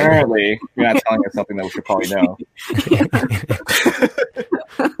life story. Apparently, you're not telling us something that we should probably know.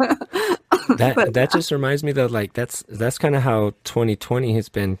 that just reminds me though, like that's kind of how 2020 has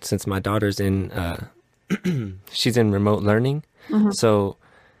been since my daughter's in she's in remote learning. So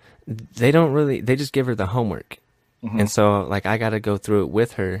they just give her the homework, and so like I got to go through it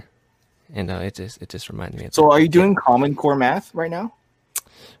with her, and it just reminded me of So that. are you doing Common Core math right now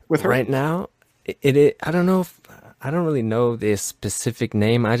with her? Right now, it I don't know if I don't really know the specific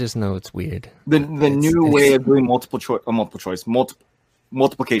name. I just know it's weird. The new way of doing multiplication.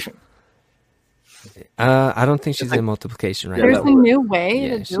 I don't think she's in multiplication right There's now. a new way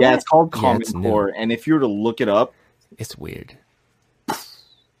Yeah, to do Yeah, it. it's called Yeah, Common it's new. Core, and if you were to look it up, It's weird.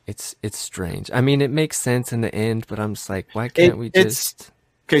 It's strange. I mean, it makes sense in the end, but I'm just like, why can't we it's- just?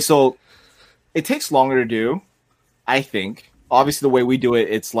 okay, so it takes longer to do, I think. Obviously, the way we do it,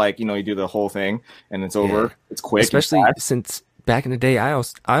 it's like, you know, you do the whole thing and it's over. Yeah. It's quick. Especially it's fast. since back in the day, I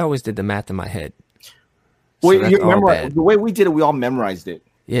always did the math in my head. Well, that's you all remember bad. the way we did it, we all memorized it.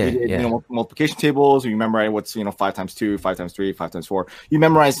 Yeah, We did, yeah. You know, multiplication tables. You memorize what's 5 times 2, 5 times 3, 5 times 4. You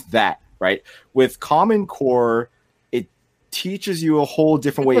memorize that, right? With Common Core, it teaches you a whole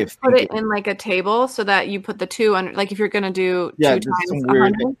different way of Put it thinking. in like a table so that you put the 2 under, like if you're gonna do Yeah, 2 there's times some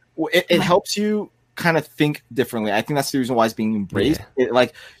weird. 100. It helps you kind of think differently. I think that's the reason why it's being embraced. Yeah.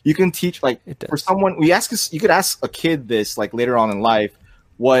 Like you can teach, like It does. for someone, you could ask a kid this like later on in life,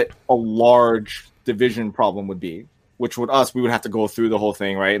 what a large division problem would be. Which would we would have to go through the whole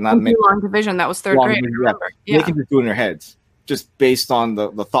thing, right? And not We make do long division. That was 3rd long grade. I division, remember. They Yeah. can just do it in their heads, just based on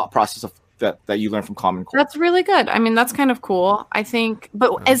the thought process of that you learn from Common Core. That's really good. I mean, that's kind of cool. I think,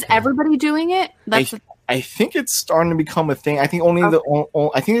 but is Okay. everybody doing it? That's I think it's starting to become a thing. I think only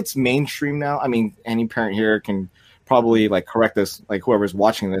I think it's mainstream now. I mean, any parent here can probably like correct us, like whoever's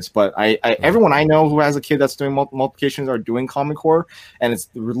watching this. But everyone I know who has a kid that's doing multiplications are doing Common Core, and it's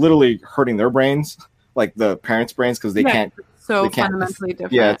literally hurting their brains, like the parents' brains, because they Right. can't. so they can't- fundamentally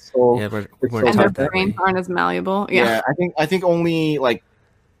different. Yeah, so Yeah, but it's we're so And their taught that brains way. aren't as malleable. Yeah. yeah. I think only like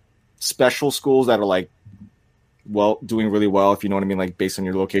special schools that are like doing really well, if you know what I mean, like based on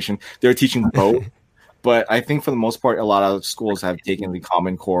your location, they're teaching both. But I think for the most part, a lot of schools have taken the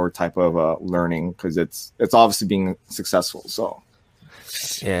Common Core type of learning because it's obviously being successful. So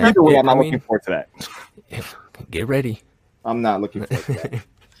Yeah. either way, I'm I not mean, looking forward to that. get ready. I'm not looking forward to that.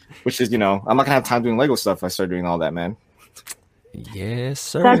 Which is, I'm not gonna have time doing Lego stuff if I start doing all that, man.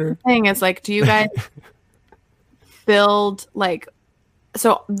 Yes, That's sir. the thing is like, do you guys build like,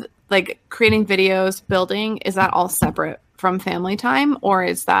 like creating videos, building, is that all separate from family time or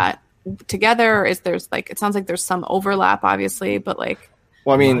is that together? Or is there's like, it sounds like there's some overlap obviously, but like,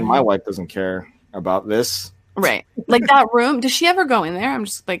 Well, I mean, Right. my wife doesn't care about this. right. Like that room, does she ever go in there? I'm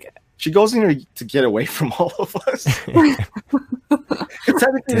just like, She goes in here to get away from all of us.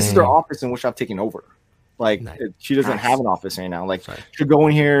 Technically, this is her Dang. office in which I've taken over. Like, Nice. she doesn't Nice. have an office right now. Like, Sorry. she'll go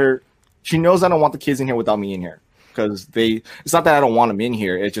in here. She knows I don't want the kids in here without me in here. Because it's not that I don't want them in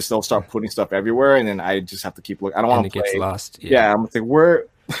here. It's just they'll start putting stuff everywhere, and then I just have to keep looking. I don't And want it to gets play. lost. Yeah, I'm like, where?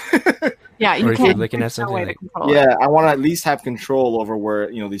 yeah, Or you if you're can't. looking at there's no something way to like- control it. Yeah, I want to at least have control over where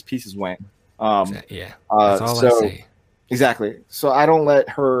these pieces went. Yeah. That's all I so- say. Exactly. So I don't let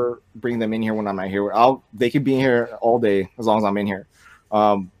her bring them in here when I'm not here. They could be in here all day as long as I'm in here.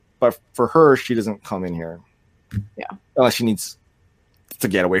 But for her, she doesn't come in here. Yeah. Unless she needs to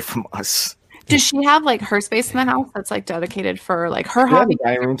get away from us. Does she have like her space in the house that's like dedicated for like her We have hobby? a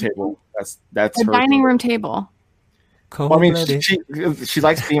dining room table. That's A her dining room table. Well, I mean, Cold-blooded. she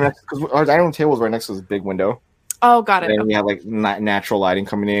likes being next because our dining room table is right next to this big window. Oh, got it. And then we have like natural lighting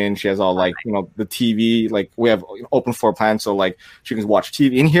coming in. She has all like the TV. Like we have open floor plan, so like she can watch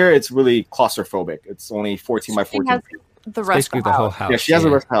TV. In here, it's really claustrophobic. It's only 14 by She 14. has the rest Basically of the whole house. Yeah, she has a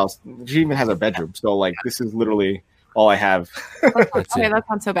rest house. She even has a bedroom. So like this is literally all I have. That's Okay, it. that's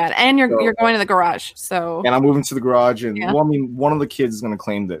not so bad. And you're So- you're going to the garage, so And I'm moving to the garage, and Yeah. well, I mean, one of the kids is gonna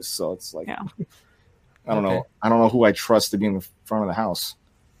claim this, so it's like Yeah. I don't know. Okay. I don't know who I trust to be in the front of the house.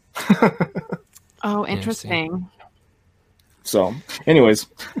 oh, see. interesting. So, anyways,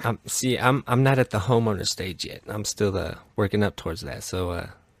 I'm not at the homeowner stage yet. I'm still working up towards that. So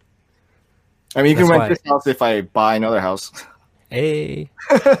I mean, you can That's rent why- this house if I buy another house. hey,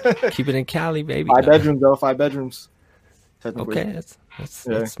 keep it in Cali, baby. 5 No. bedrooms, though. 5 bedrooms. Technically. Okay, that's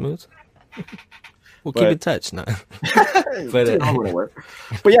Yeah. that's smooth. We'll But- keep in touch. No. but uh,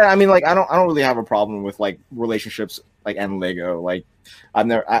 but yeah, I mean, like I don't really have a problem with like relationships like and Lego. Like I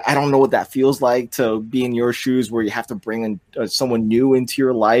don't know what that feels like to be in your shoes where you have to bring in someone new into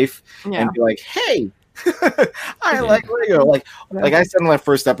your life Yeah. and be like, hey, I Yeah. like Lego. Like Yeah. like I said in my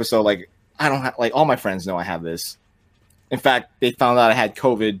first episode, like I don't have like all my friends know I have this. In fact, they found out I had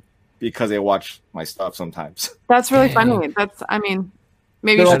COVID because they watch my stuff sometimes. That's really Dang. funny. That's I mean,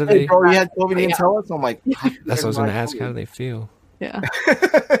 maybe They're you How like, do should hey, they- bro, you had COVID, you didn't Yeah. tell us? I'm like, That's what I was going to "I ask. How do COVID." they feel? yeah.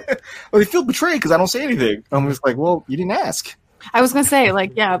 Well, they feel betrayed because I don't say anything. I'm just like, well, you didn't ask. I was gonna say,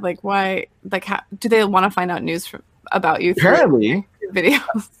 like, yeah, like why like how do they want to find out news about you through Apparently,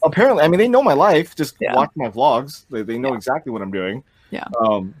 videos? I mean, they know my life. Just Yeah. watch my vlogs. They know exactly what I'm doing. Yeah.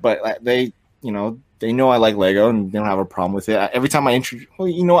 But they they know I like Lego and they don't have a problem with it. Every time I introduce,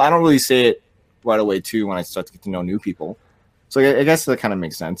 I don't really say it right away too when I start to get to know new people. So I guess that kind of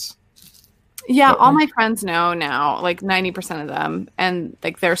makes sense. Yeah, all my friends know now, like 90% of them, and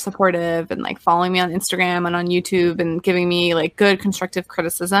like they're supportive and like following me on Instagram and on YouTube and giving me like good constructive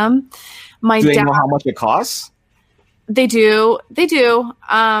criticism. Do they know how much it costs? They do.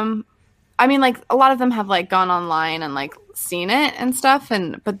 I mean, like a lot of them have like gone online and like seen it and stuff,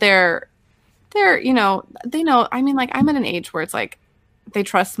 but they're they know. I mean, like I'm at an age where it's like they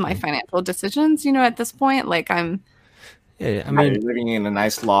trust my financial decisions. At this point, like I'm. Yeah, I mean, you're living in a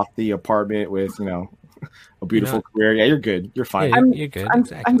nice lofty apartment with a beautiful career. Yeah, you're good. You're fine. Yeah, you're good.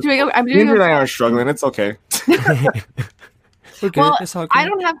 Exactly. I'm doing. You and I are struggling. It's okay. We're good. Well, it's all good. I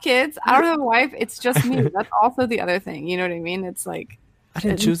don't have kids. I don't have a wife. It's just me. That's also the other thing. You know what I mean? It's like I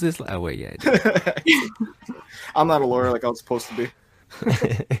didn't choose this. Oh wait, yeah. I'm not a lawyer like I was supposed to be.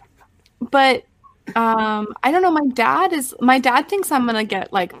 But I don't know. My dad thinks I'm gonna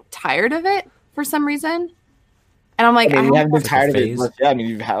get like tired of it for some reason. And I'm like, I haven't been tired of phase. it. Yeah, I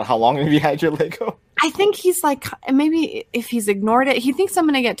mean, how long have you had your Lego? I think he's like, maybe if he's ignored it, he thinks I'm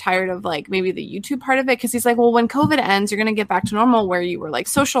going to get tired of like maybe the YouTube part of it. Cause he's like, well, when COVID ends, you're going to get back to normal where you were like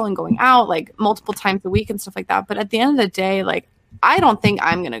social and going out like multiple times a week and stuff like that. But at the end of the day, like, I don't think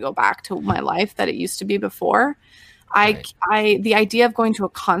I'm going to go back to my life that it used to be before. Right. The idea of going to a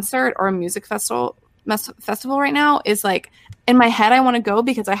concert or a music festival right now is like, in my head, I want to go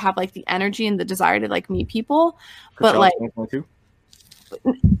because I have like the energy and the desire to like meet people, but like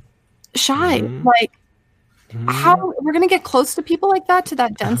shy, like how we're going to get close to people like that, to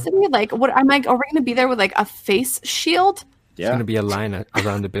that density. Like what I'm like, are we going to be there with like a face shield? Yeah. It's going to be a line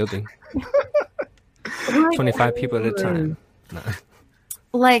around the building. 25 people at a time. No.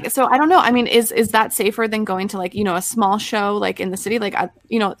 Like, so I don't know. I mean, is that safer than going to like, a small show like in the city? Like,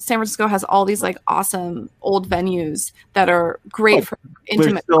 San Francisco has all these like awesome old venues that are great for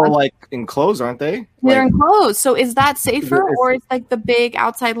intimate. They're still like enclosed, aren't they? They're enclosed. So is that safer, or is like the big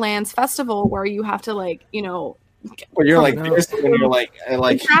Outside Lands festival where you have to like, Well, you're like this, and you're like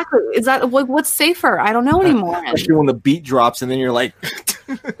exactly. Is that what's safer? I don't know anymore. Especially when the beat drops, and then you're like.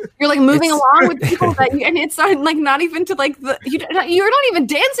 You're like moving along with people and it's like not even to like you're not even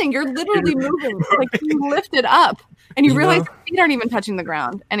dancing. You're literally moving, like you lift it up, and you realize your feet aren't even touching the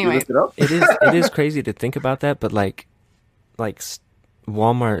ground. Anyway, it is crazy to think about that, but like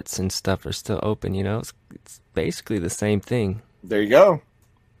Walmarts and stuff are still open. It's basically the same thing. There you go.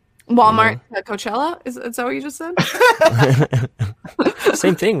 Walmart, Coachella. Is that what you just said?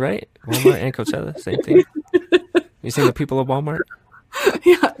 Same thing, right? Walmart and Coachella, same thing. You seen the people of Walmart?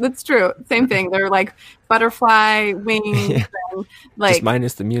 Yeah, that's true. Same thing. They're like butterfly wings, and like just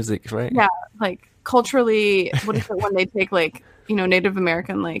minus the music, right? Yeah, like culturally, what is it when they take like Native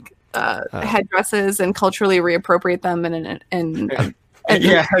American like headdresses and culturally reappropriate them and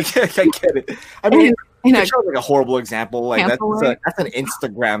yeah, I get it. I mean, it's like a horrible example. Like that's an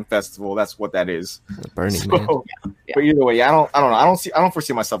Instagram festival. That's what that is. Burning Man. Yeah. But either way, I don't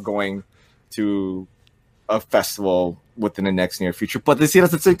foresee myself going to a festival within the next near future. But that's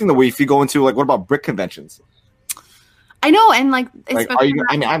the same thing. The way if you go into like, what about brick conventions? I know, and like are you?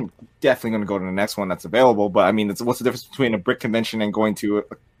 I mean, I'm definitely going to go to the next one that's available. But I mean, what's the difference between a brick convention and going to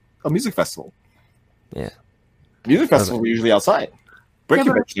a music festival? Yeah, music festivals are usually outside. Brick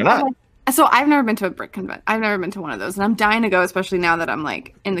convention, you're not. So I've never been to a brick convention. I've never been to one of those, and I'm dying to go, especially now that I'm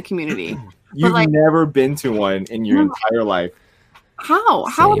like in the community. You've never been to one in your entire life.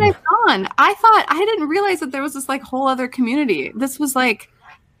 How would I have gone? I didn't realize that there was this like whole other community. This was me.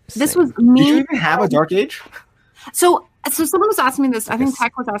 Did you even have a dark age? So someone was asking me this. I think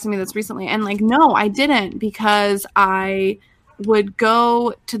Tech was asking me this recently, and like, no, I didn't, because I would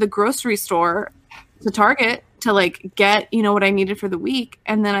go to the grocery store, to Target, to like get what I needed for the week,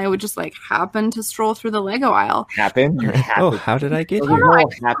 and then I would just like happen to stroll through the Lego aisle. Oh, how did I get here?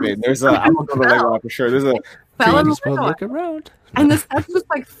 What happened? I'm gonna go to the Lego aisle for sure. There's a fell in the look around. And the stuff just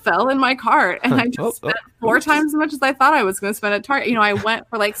like fell in my cart, and I just spent 4 times as much as I thought I was going to spend at Target. I went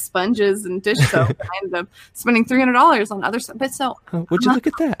for like sponges and dish soap, and I ended up spending $300 on other stuff. But would you look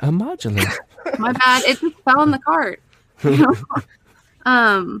at that? A modular. My bad. It just fell in the cart.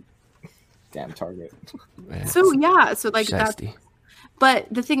 Damn Target. So yeah, so like Shasty. that. But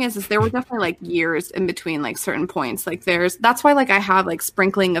the thing is there were definitely like years in between like certain points. Like that's why like I have like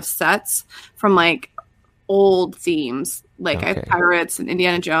sprinkling of sets from like old themes. Like I have Pirates and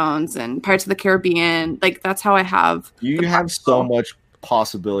Indiana Jones and Pirates of the Caribbean. Like that's how I have. You have so much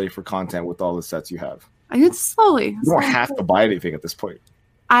possibility for content with all the sets you have. I get slowly. You don't have to buy anything at this point.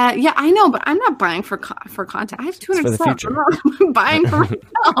 Yeah, I know, but I'm not buying for content. I have 200 for the subs. future. I'm not buying for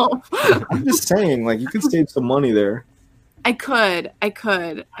myself. I'm just saying, like, you can save some money there. I could.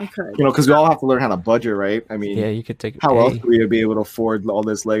 You know, because we all have to learn how to budget, right? I mean, Yeah, you could take. how else would we be able to afford all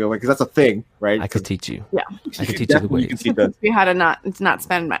this Lego? Because that's a thing, right? I could teach you. Yeah. I could teach you the Definitely can ways. teach us. You how to not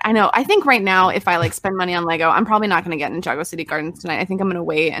spend money. I know. I think right now, if I like spend money on Lego, I'm probably not going to get in Jago City Gardens tonight. I think I'm going to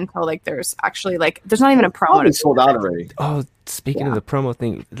wait until like there's actually like there's not even a promo. Probably sold out already. Oh, speaking of the promo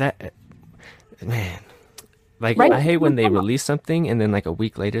thing, that man, like Right. I hate when they release something and then like a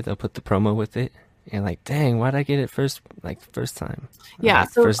week later they'll put the promo with it, and like, dang, why'd I get it first time? Or, Yeah, like,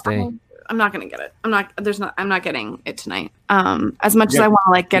 so first day. I'm not going to get it. I'm not getting it tonight. As much as I want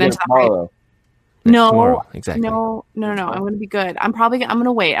to like get into that. tomorrow. No, Tomorrow, exactly. No. I'm going to be good. I'm going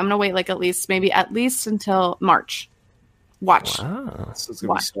to wait. I'm going to wait like at least until March. Watch. Wow. So it's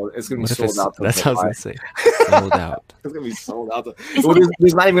gonna be sold. It's gonna be What if sold it's, out. till that's what I July. was gonna say. Sold out. It's gonna be sold out. It's Well, like-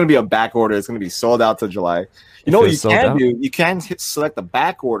 there's not even gonna be a back order. It's gonna be sold out to July. You know what you it's sold can out? do? You can select the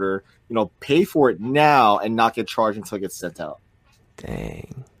back order. You know, pay for it now and not get charged until it gets sent out.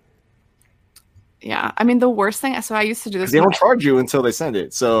 Dang. Yeah. I mean, the worst thing. So I used to do this. They don't charge you until they send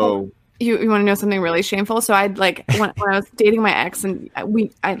it. So You want to know something really shameful? So I'd like when I was dating my ex, and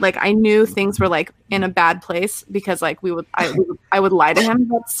I knew things were like in a bad place because like I would lie to him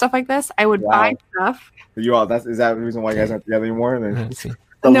about stuff like this. I would Wow. buy stuff. you all is that the reason why you guys aren't together anymore? And then Let's see.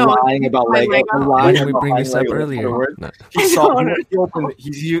 the No, lying about my Lego. Lego. the Why lying didn't we about bring buying this up Lego. earlier? No. He saw No. he opened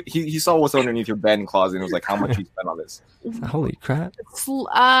he saw what's underneath your bed and closet and was like, how much you spent on this? Holy crap!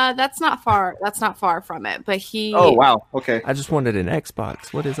 That's not far. That's not far from it. But he. Oh wow, okay. I just wanted an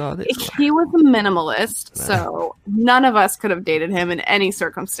Xbox. What is all this? He was a minimalist, so none of us could have dated him in any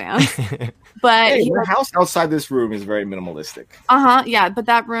circumstance. But Hey, your house outside this room is very minimalistic. yeah, but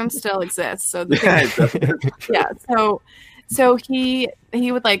that room still exists. So the Yeah, it does. yeah, so he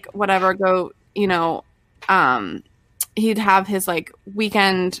would like whatever go, you know, he'd have his like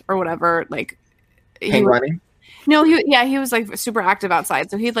weekend or whatever, like Hang would- running. no, he was like super active outside.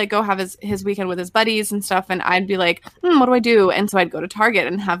 So he'd like go have his weekend with his buddies and stuff. And I'd be like, what do I do? And so I'd go to Target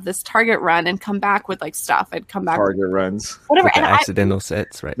and have this Target run and come back with like stuff. I'd come back with Target runs. whatever. With the And accidental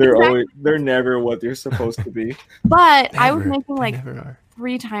sets, right? They're never what they're supposed to be. but I was Never. making They like never are.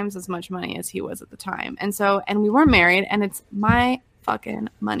 3 times as much money as he was at the time. And so, and we weren't married, and it's my fucking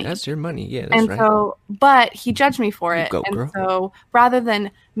money. That's your money. Yeah, that's And right. so, but he judged me for You it. go, And girl. so rather than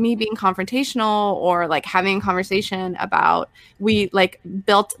me being confrontational or like having a conversation about, we like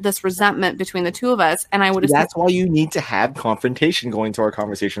built this resentment between the two of us. And I would have That's why you need to have confrontation going to our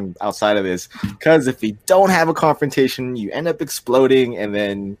conversation outside of this. Because if we don't have a confrontation, you end up exploding and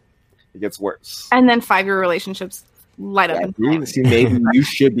then it gets worse. and then 5-year relationships light up. Yeah, in flames. see, maybe you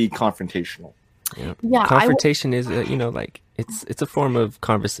should be confrontational. Yeah, Confrontation is, like it's a form of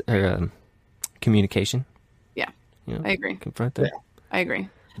communication. Yeah. You know, I agree. confront them. I agree.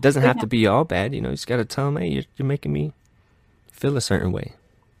 It doesn't have Yeah. to be all bad. You just got to tell them, hey, you're making me feel a certain way.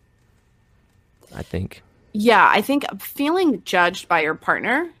 I think. Yeah, I think feeling judged by your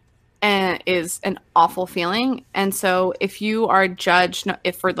partner is an awful feeling. And so if you are judged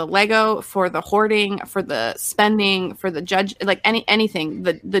if for the Lego, for the hoarding, for the spending, for the judge, like anything,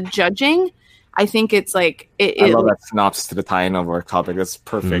 the judging, I think it's like I love that synopsis to the tie-in of our topic. That's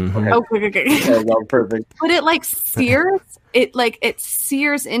perfect. Mhm. Okay. Okay. I love perfect. But it like sears it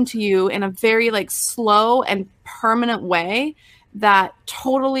sears into you in a very like slow and permanent way that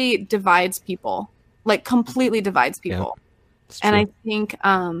totally divides people, like completely divides people. It's And true. I think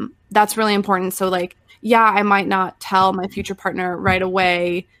that's really important. So like, yeah, I might not tell my future partner right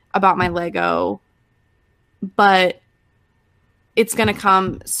away about my Lego, but it's going to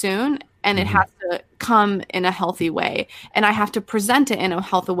come soon, and it has to come in a healthy way. And I have to present it in a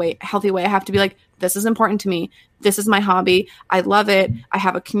healthy way. I have to be like, this is important to me. This is my hobby. I love it. I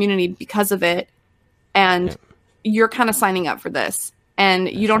have a community because of it. And you're kind of signing up for this. And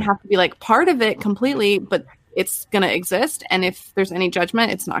you don't have to be like part of it completely, but it's going to exist. And if there's any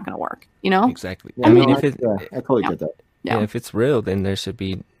judgment, it's not going to work, Exactly. Yeah, I mean, no, if it, I totally get that. Yeah. if it's real, then there should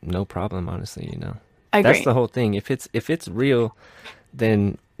be no problem. Honestly, I agree. that's the whole thing. If it's real,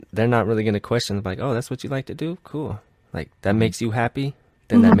 then they're not really going to question like, oh, that's what you like to do. Cool. Like that makes you happy.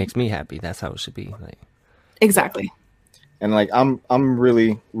 Then that makes me happy. That's how it should be. Like Exactly. And like I'm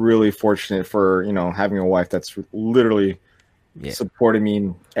really, really fortunate for, having a wife that's literally yeah. supporting me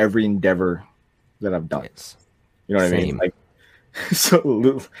in every endeavor that I've done. Yes. You know what I mean? Same. Like,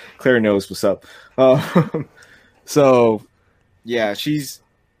 so Claire knows what's up. So yeah, she's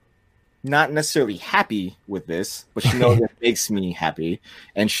not necessarily happy with this, but she knows it makes me happy,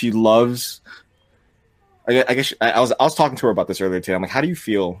 and she loves I guess I was talking to her about this earlier today. I'm like, how do you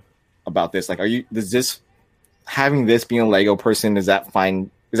feel about this? Like, does this having this being a Lego person, is that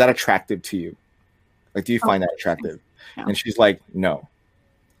attractive to you? Like, do you find that attractive? Yeah. And she's like, no.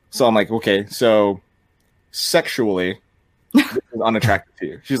 So I'm like, okay, so sexually, this is unattractive to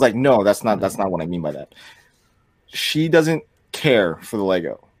you. She's like, no, that's not what I mean by that. She doesn't care for the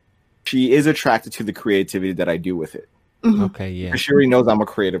Lego. She is attracted to the creativity that I do with it. Mhm. Okay, yeah. She already knows I'm a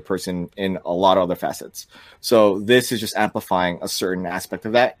creative person in a lot of other facets. So this is just amplifying a certain aspect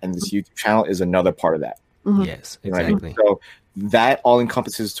of that, and this YouTube channel is another part of that. Mhm. Yes, You know what I mean? exactly. So that all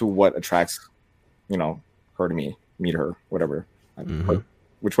encompasses to what attracts, her to me to her, whatever. Mhm.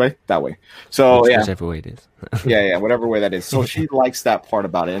 Which way? That way. So yeah, Whichever way it is. yeah, whatever way that is. So she likes that part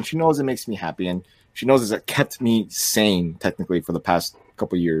about it, and she knows it makes me happy, and she knows it kept me sane technically for the past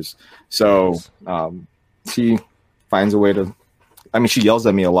couple of years. So she finds a way to. I mean, she yells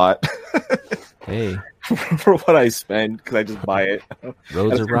at me a lot Hey, for what I spend because I just buy it. roads That's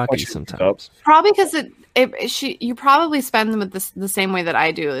are pretty rocky much it. sometimes. Probably because you probably spend them with the same way that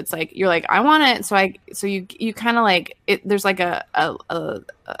I do. It's like you're like, I want it, so you kind of like it. There's like a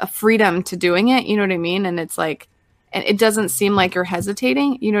freedom to doing it. You know what I mean? And it's like, and it doesn't seem like you're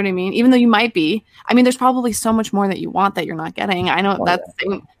hesitating. You know what I mean? Even though you might be. I mean, there's probably so much more that you want that you're not getting. I know that's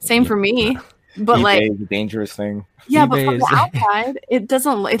same for me. But eBay like, is a dangerous thing. yeah, but eBay from the is- outside, it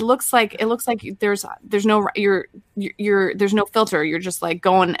doesn't. It looks like there's no there's no filter. You're just like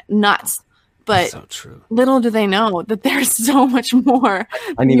going nuts. But So true. little do they know that there's so much more.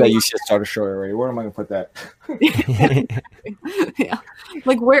 I need that UCS starter show already. Where am I going to put that? Yeah,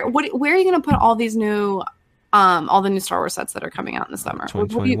 like where are you going to put all these new, all the new Star Wars sets that are coming out in the summer? What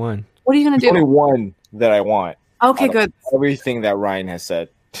are you 2021. going to There's only do? one that I want. Okay, out of good. Everything that Ryan has said.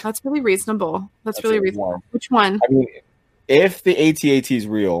 That's really reasonable. That's That's really it, reasonable. one. Which one? I mean, if the AT-AT is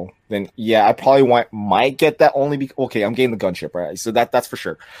real, then yeah, I probably might get that only because okay, I'm getting the gunship, right? So that's for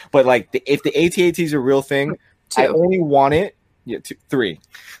sure. But like, if the AT-AT is a real thing, I Two. only want it. Yeah, 3.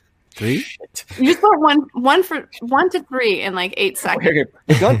 3? Shit. You just put one to 3 in like 8 seconds. Okay.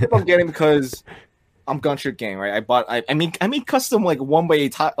 The gunship I'm getting because I'm gunship gang, right? I mean custom like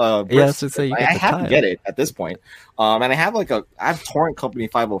 1x8 Yeah, so say you I got the have to tile. get it at this point. And I have Torrent Company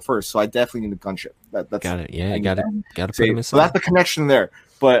 501st, so I definitely need a gunship. That's Got it. Yeah, I you need got to that. put them So that's inside. the connection there.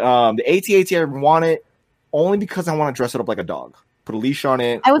 But the AT-AT, I want it only because I want to dress it up like a dog. Put a leash on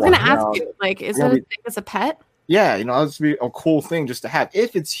it. I was going to walk ask around. you, like, is Yeah, it we- as big as a pet? Yeah, that would be a cool thing just to have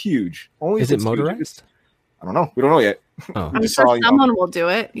if it's huge. Only Is if it it's huge. motorized? I don't know. We don't know yet. Oh, I'm just sure saw, you know, someone will do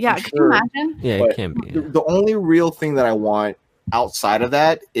it. Yeah, I'm can sure. you imagine? yeah, But it can be. Yeah. The only real thing that I want outside of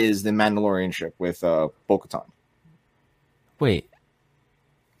that is the Mandalorian ship with Bo-Katan. Wait,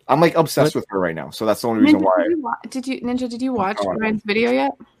 I'm like obsessed What? with her right now, so that's the only reason Ninja, why. did you watch Oh, I don't know. Ryan's video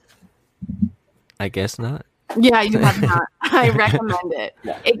yet? I guess not. Yeah, you have not. I recommend it.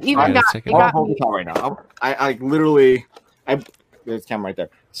 Yeah. It even Alright, got, check it it out. I'll got hold me. this out right now. I literally, there's the camera right there.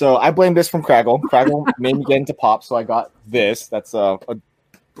 So I blame this from Craggle. Craggle made me get into pop, so I got this. That's a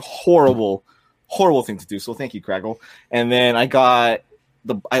horrible thing to do. So thank you, Craggle. And then I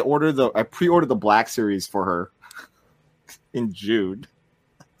pre-ordered the Black Series for her in June.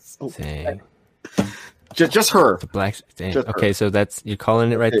 So Dang. just her. The black. Dang. Just her. Okay, so that's you're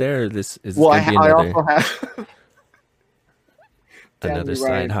calling it right there. Or this is Well, gonna be I another also have. another Damn, side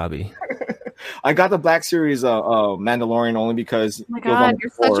Ryan. hobby. I got the Black Series Mandalorian only because Oh my it was on god, the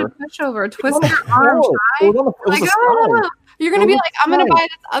you're floor. such a pushover. It Twist was on your the arm. floor. It was on the- it was Like, a sign. you're gonna It be was like, I'm gonna fine. buy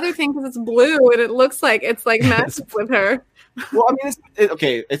this other thing because it's blue and it looks like it's like matched with her. Well, I mean,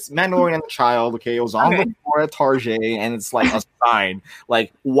 it's Mandalorian and the Child. Okay, it was on Okay. the floor at Target, and it's like a sign.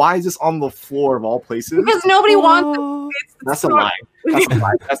 Like, why is this on the floor of all places? Because nobody wants Oh, it. It's That's a so- lie. That's a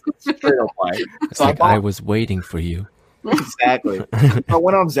lie. That's a straight up lie. it's So I like I bought was waiting for you. exactly. So I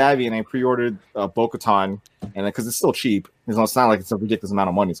went on Zavvi and I pre-ordered Bo-Katan, and because it's still cheap, it's not like it's a ridiculous amount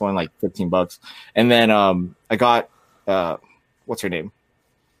of money. It's only like $15. And then I got what's her name?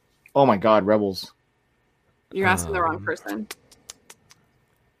 Oh my God, Rebels. You're asking the wrong Um, person.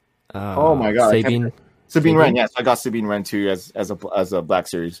 Oh my God, I can't Sabine. Sabine Sabine? Wren. Yes, I got Sabine Wren too as a Black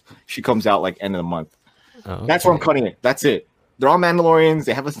Series. She comes out like end of the month. Oh, That's where I'm okay. cutting it. That's it. They're all Mandalorians.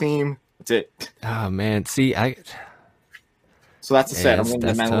 They have a theme. That's it. Oh man, see, So that's the Yeah, set. I'm that's- getting the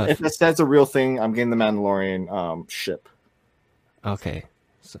that's Mandalorian. tough. If that set's a real thing, I'm getting the Mandalorian ship. okay.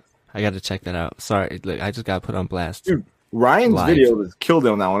 So I got to check that out. Sorry, look, I just got put on blast. Dude, Ryan's Live. video has killed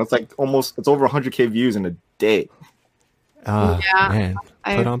him now, and it's like it's over 100K views in a day. Oh Yeah, man,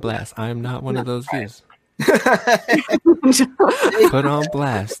 I- put on blast. I am not one of those views. Put on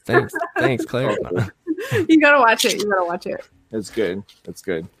blast. Thanks, Claire. You gotta watch it. You gotta watch it. It's good. It's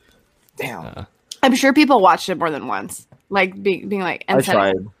good. Damn. I'm sure people watched it more than once, like being like, and I sending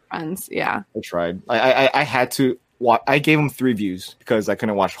tried. it to friends. Yeah, I tried. I had to watch. I gave him 3 views because I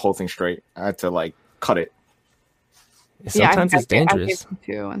couldn't watch the whole thing straight. I had to like cut it. Sometimes it's I dangerous. gave them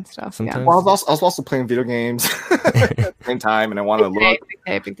too and stuff. Sometimes- Well, I was also playing video games at the same time, and I wanted to Yeah,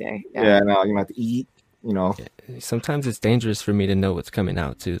 look. big day. Yeah, and you know, have to eat. You know, Sometimes it's dangerous for me to know what's coming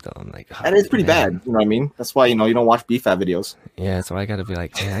out too, though. I'm like, and it's pretty man. bad. You know what I mean? That's why you don't watch BFAT videos. Yeah, so I gotta be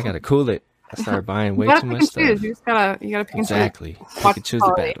like, man, I gotta cool it. I started buying way You gotta too pick much and stuff. choose. You gotta pick and choose. Exactly. You Watch can choose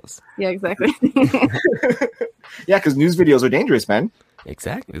the quality. battles. Yeah, exactly. Yeah, because news videos are dangerous, man.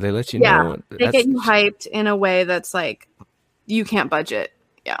 Exactly. They let you Yeah, know. they get you hyped in a way that's like you can't budget.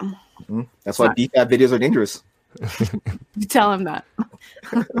 Yeah, That's why BFAT videos are dangerous. you tell him that.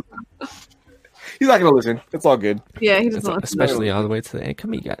 He's not gonna listen. It's all good. Yeah, he doesn't listen. Especially all the way to the end.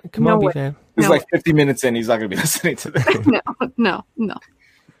 Come No on, way. B-Fam. It's No. like 50 minutes in. He's not gonna be listening to that. No.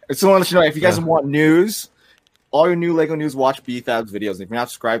 I just want to let you know if you guys want news, all your new Lego news, watch BFAB's videos. If you're not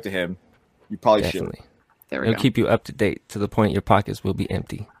subscribed to him, you probably Definitely. There we It'll go. keep you up to date to the point your pockets will be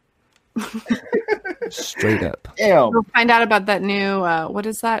empty. Straight up. should. Damn. We'll find out about that new what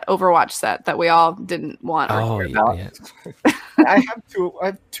is that Overwatch set that we all didn't want. Or Oh, hear yeah. about. yeah. I have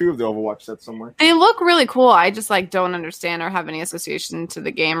two of the Overwatch sets somewhere. They look really cool. I just like don't understand or have any association to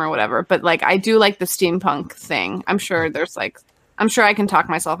the game or whatever. But like I do like the steampunk thing. I'm sure I can talk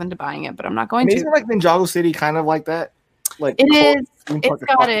myself into buying it, but I'm not going Isn't to. like Ninjago City kind of like that? Like It is. steampunk It's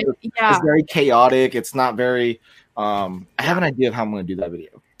got it. Yeah. It's very chaotic. It's not very. I have an idea of how I'm going to do that video.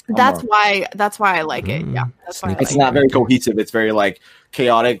 That's why I like it. Yeah. That's why I Sneak like It's it. not very cohesive. It's very like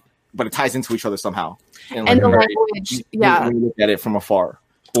chaotic, but it ties into each other somehow. And like, the very- language, yeah. When you look at it from afar,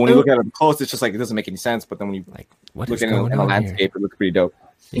 but when you look at it up close, it's just like it doesn't make any sense. But then when you Like, what look is at it in going the on landscape, it looks pretty dope.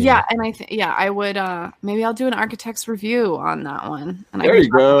 here? Yeah, and I would maybe I'll do an architect's review on that one. And There I you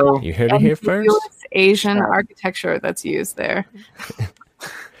go. You heard it here first. Asian Yeah. architecture that's used there.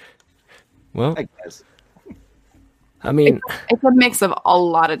 Well, I guess. I mean, It's a mix of a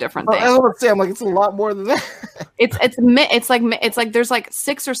lot of different I things. was about to say, I'm like, it's a lot more than that. It's like there's like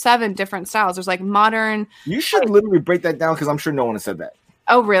 6 or 7 different styles. There's like modern. You should literally break that down because I'm sure no one has said that.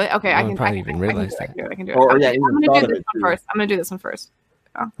 Oh, really? Okay, No I one can probably I can- even I can realized do it, I can do it. I can do it. Or, Okay, yeah, I'm even gonna thought do of this it, one too. first. I'm gonna do this one first.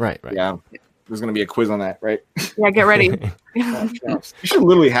 right. Yeah, there's gonna be a quiz on that, right? Yeah, get ready. You should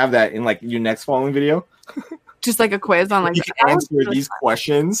literally have that in like your next following video. Just like a quiz on like. You can answer these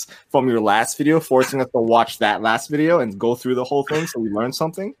questions from your last video, forcing us to watch that last video and go through the whole thing so we learn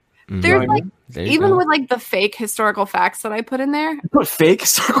something. Mhm. There's You know what I like There you even go. with like the fake historical facts that I put in there. You put fake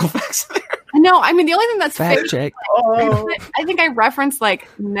historical facts in there. No, I mean the only thing that's fact fake. check. Oh, I think I referenced like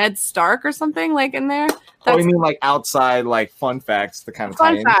Ned Stark or something like in there. oh, That's you mean like outside, like fun facts, the kind of tie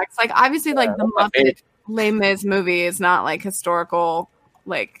fun in? facts. Like obviously, like the that's Muppet fake. Les Mis movie is not like historical.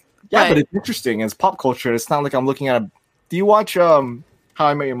 Like Yeah, but it's interesting. It's pop culture. It's not like I'm looking at a. Do you watch How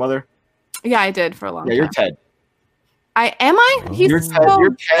I Met Your Mother? yeah, I did for a long Yeah, time. you're Ted. I am I? He's You're so Ted- you're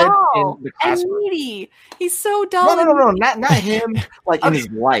Ted dull in the and classroom. needy. He's so dull. No, and not him. Like in Okay. his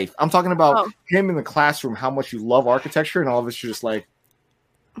life, I'm talking about Oh. him in the classroom. How much you love architecture, and all of this, you're just like,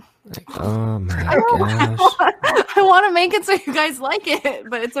 Like, oh my I gosh. want to make it so you guys like it,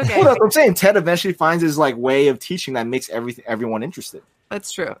 but it's okay. well, that's what I'm saying. Ted eventually finds his like way of teaching that makes everyone interested.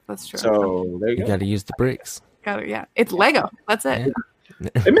 That's true. That's true. So there you You go. got to use the bricks. Got it. Yeah, it's Lego. That's it. Yeah.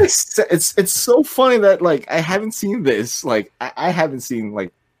 It makes it's so funny that like I haven't seen this. Like I haven't seen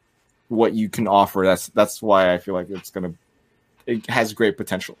like what you can offer. That's why I feel like it has great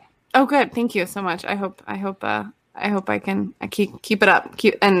potential. Oh, good. Thank you so much. I hope I can keep it up,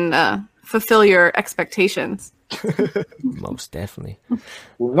 fulfill your expectations. Most definitely.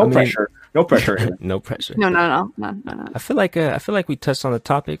 Well, no I mean- pressure. No pressure. No pressure. No. I feel like we touched on the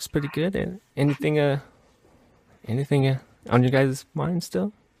topics pretty good. And anything on your guys' mind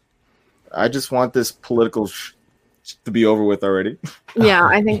still? I just want this political to be over with already. Yeah,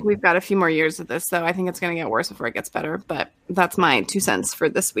 I think we've got a few more years of this, though. I think it's going to get worse before it gets better. But that's my 2 cents for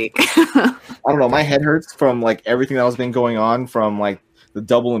this week. I don't know. My head hurts from like everything that was been going on, from like the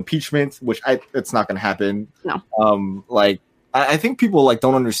double impeachment, which it's not going to happen. No. Like I think people like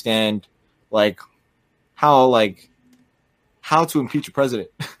don't understand like how to impeach a president,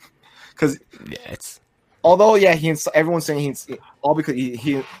 because Yeah, it's although everyone's saying all because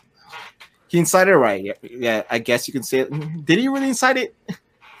he incited it, right? Yeah, I guess you can say it. Did he really incite it?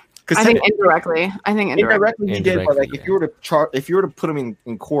 Because I think indirectly. indirectly he did, but like Indirectly, if you were to put him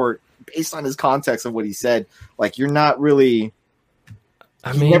in court based on his context of what he said, like you're not really.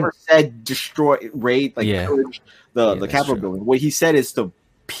 I He mean, never said destroy, raid, like Yeah. pillage Yeah, the that's Capitol true. building. What he said is to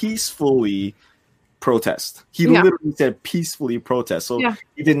peacefully protest. He Yeah. literally said peacefully protest. So Yeah.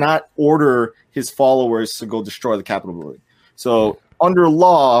 he did not order his followers to go destroy the Capitol building. So under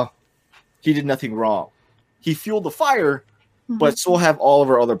law, he did nothing wrong. He fueled the fire, but so have all of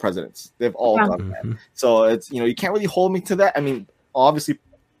our other presidents. They've all Yeah. done that. So it's, you can't really hold me to that. I mean, obviously,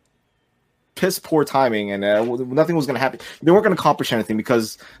 piss poor timing, and nothing was going to happen. They weren't going to accomplish anything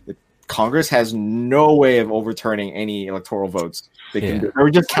because Congress has no way of overturning any electoral votes. They can do. They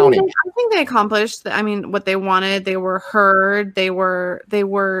were just counting. I think they accomplished. What they wanted. They were heard. They were.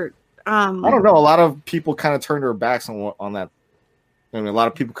 I don't know. A lot of people kind of turned their backs on that. I mean, a lot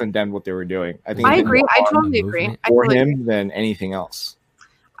of people condemned what they were doing. I think I it did agree. more I harm totally agree. for him than anything else.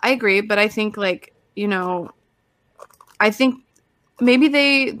 I agree, but I think I think maybe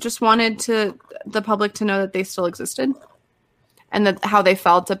they just wanted the public to know that they still existed, and that how they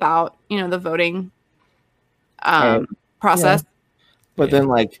felt about the voting process, But then,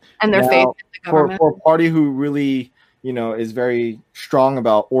 and their now, faith in the for government. a party who really, is very strong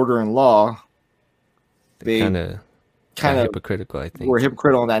about order and law, they kind of hypocritical, I think. were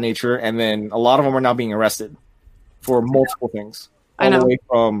hypocritical in that nature, and then a lot of them are now being arrested for multiple things. I All know. the way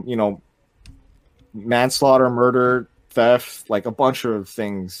from manslaughter, murder, theft, like a bunch of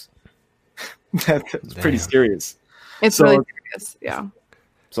things. That's pretty Damn. serious. It's so- really serious. Yeah.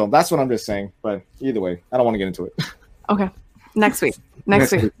 So that's what I'm just saying. But either way, I don't want to get into it. Okay. Next week.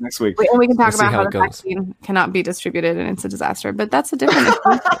 Next week. Next week. And we can talk We'll see about how how it the goes. vaccine cannot be distributed and it's a disaster. But that's a different issue.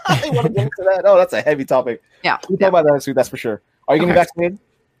 I want to get into that. Oh, that's a heavy topic. Yeah. We'll talk about that next week. That's for sure. Are you getting Okay. vaccinated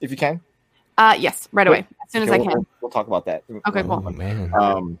if you can? Yes, right away. As soon as I Okay, can. We'll talk about that. Okay, cool. Oh, man.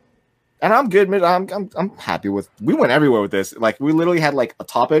 And I'm good, man. I'm happy with. We went everywhere with this. Like we literally had like a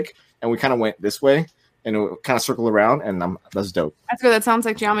topic, and we kind of went this way, and it kind of circled around, and that's dope. That's good. That sounds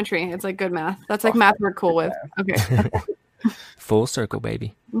like geometry. It's like good math. That's like math we're cool with. Okay. Full circle,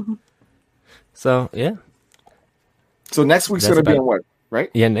 baby. Mhm. So, yeah. So next week's That's gonna be about- on what? Right?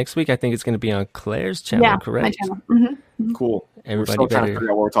 Yeah, next week I think it's going to be on Claire's channel, Yeah, my correct? channel. Mhm. Cool. We're Everybody still trying to better.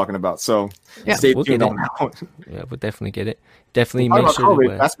 figure out what we're talking about. So Yeah. stay We'll tuned get on it. that one. Yeah, we'll definitely get it. Definitely Talking make about sure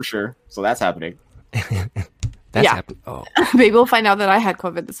COVID, to, that's for sure. So that's happening. that's Yeah. happening. Oh, Maybe we'll find out that I had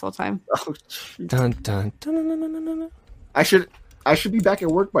COVID this whole time. Oh, dun, dun, dun, dun, dun, dun, dun, dun. I should be back at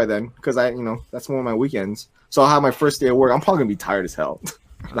work by then because that's one of my weekends. So I'll have my first day of work. I'm probably gonna be tired as hell.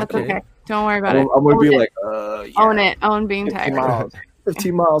 That's Okay. okay. Don't worry about it. I'm gonna Own be it. like, Own it. Own being 15 tired. miles,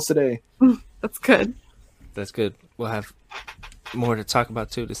 15 miles today. That's good. That's good. We'll have more to talk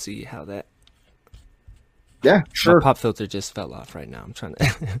about too to see how that. Yeah, My sure. pop filter just fell off right now. I'm trying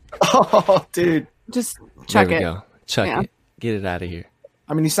to. Oh, dude. Just chuck there we it. go. Chuck Yeah. it. Get it out of here.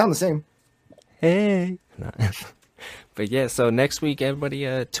 I mean, you sound the same. Hey. No. But yeah, so next week,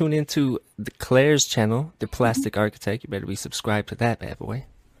 everybody tune into the Claire's channel, The Plastic Architect. You better be subscribed to that bad boy.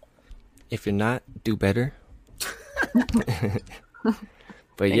 If you're not, do better.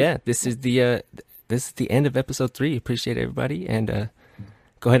 But yeah, this is the end of episode 3. Appreciate everybody, and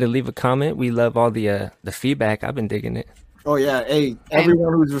go ahead and leave a comment. We love all the feedback. I've been digging it. Oh yeah, hey,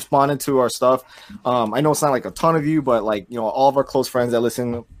 everyone who's responded to our stuff. I know it's not like a ton of you, but all of our close friends that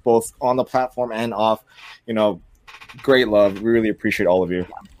listen both on the platform and off, great love. We really appreciate all of you.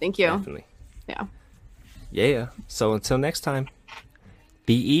 Thank you. Definitely. Yeah. Yeah. So until next time,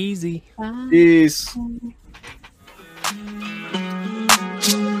 be easy. Bye. Peace.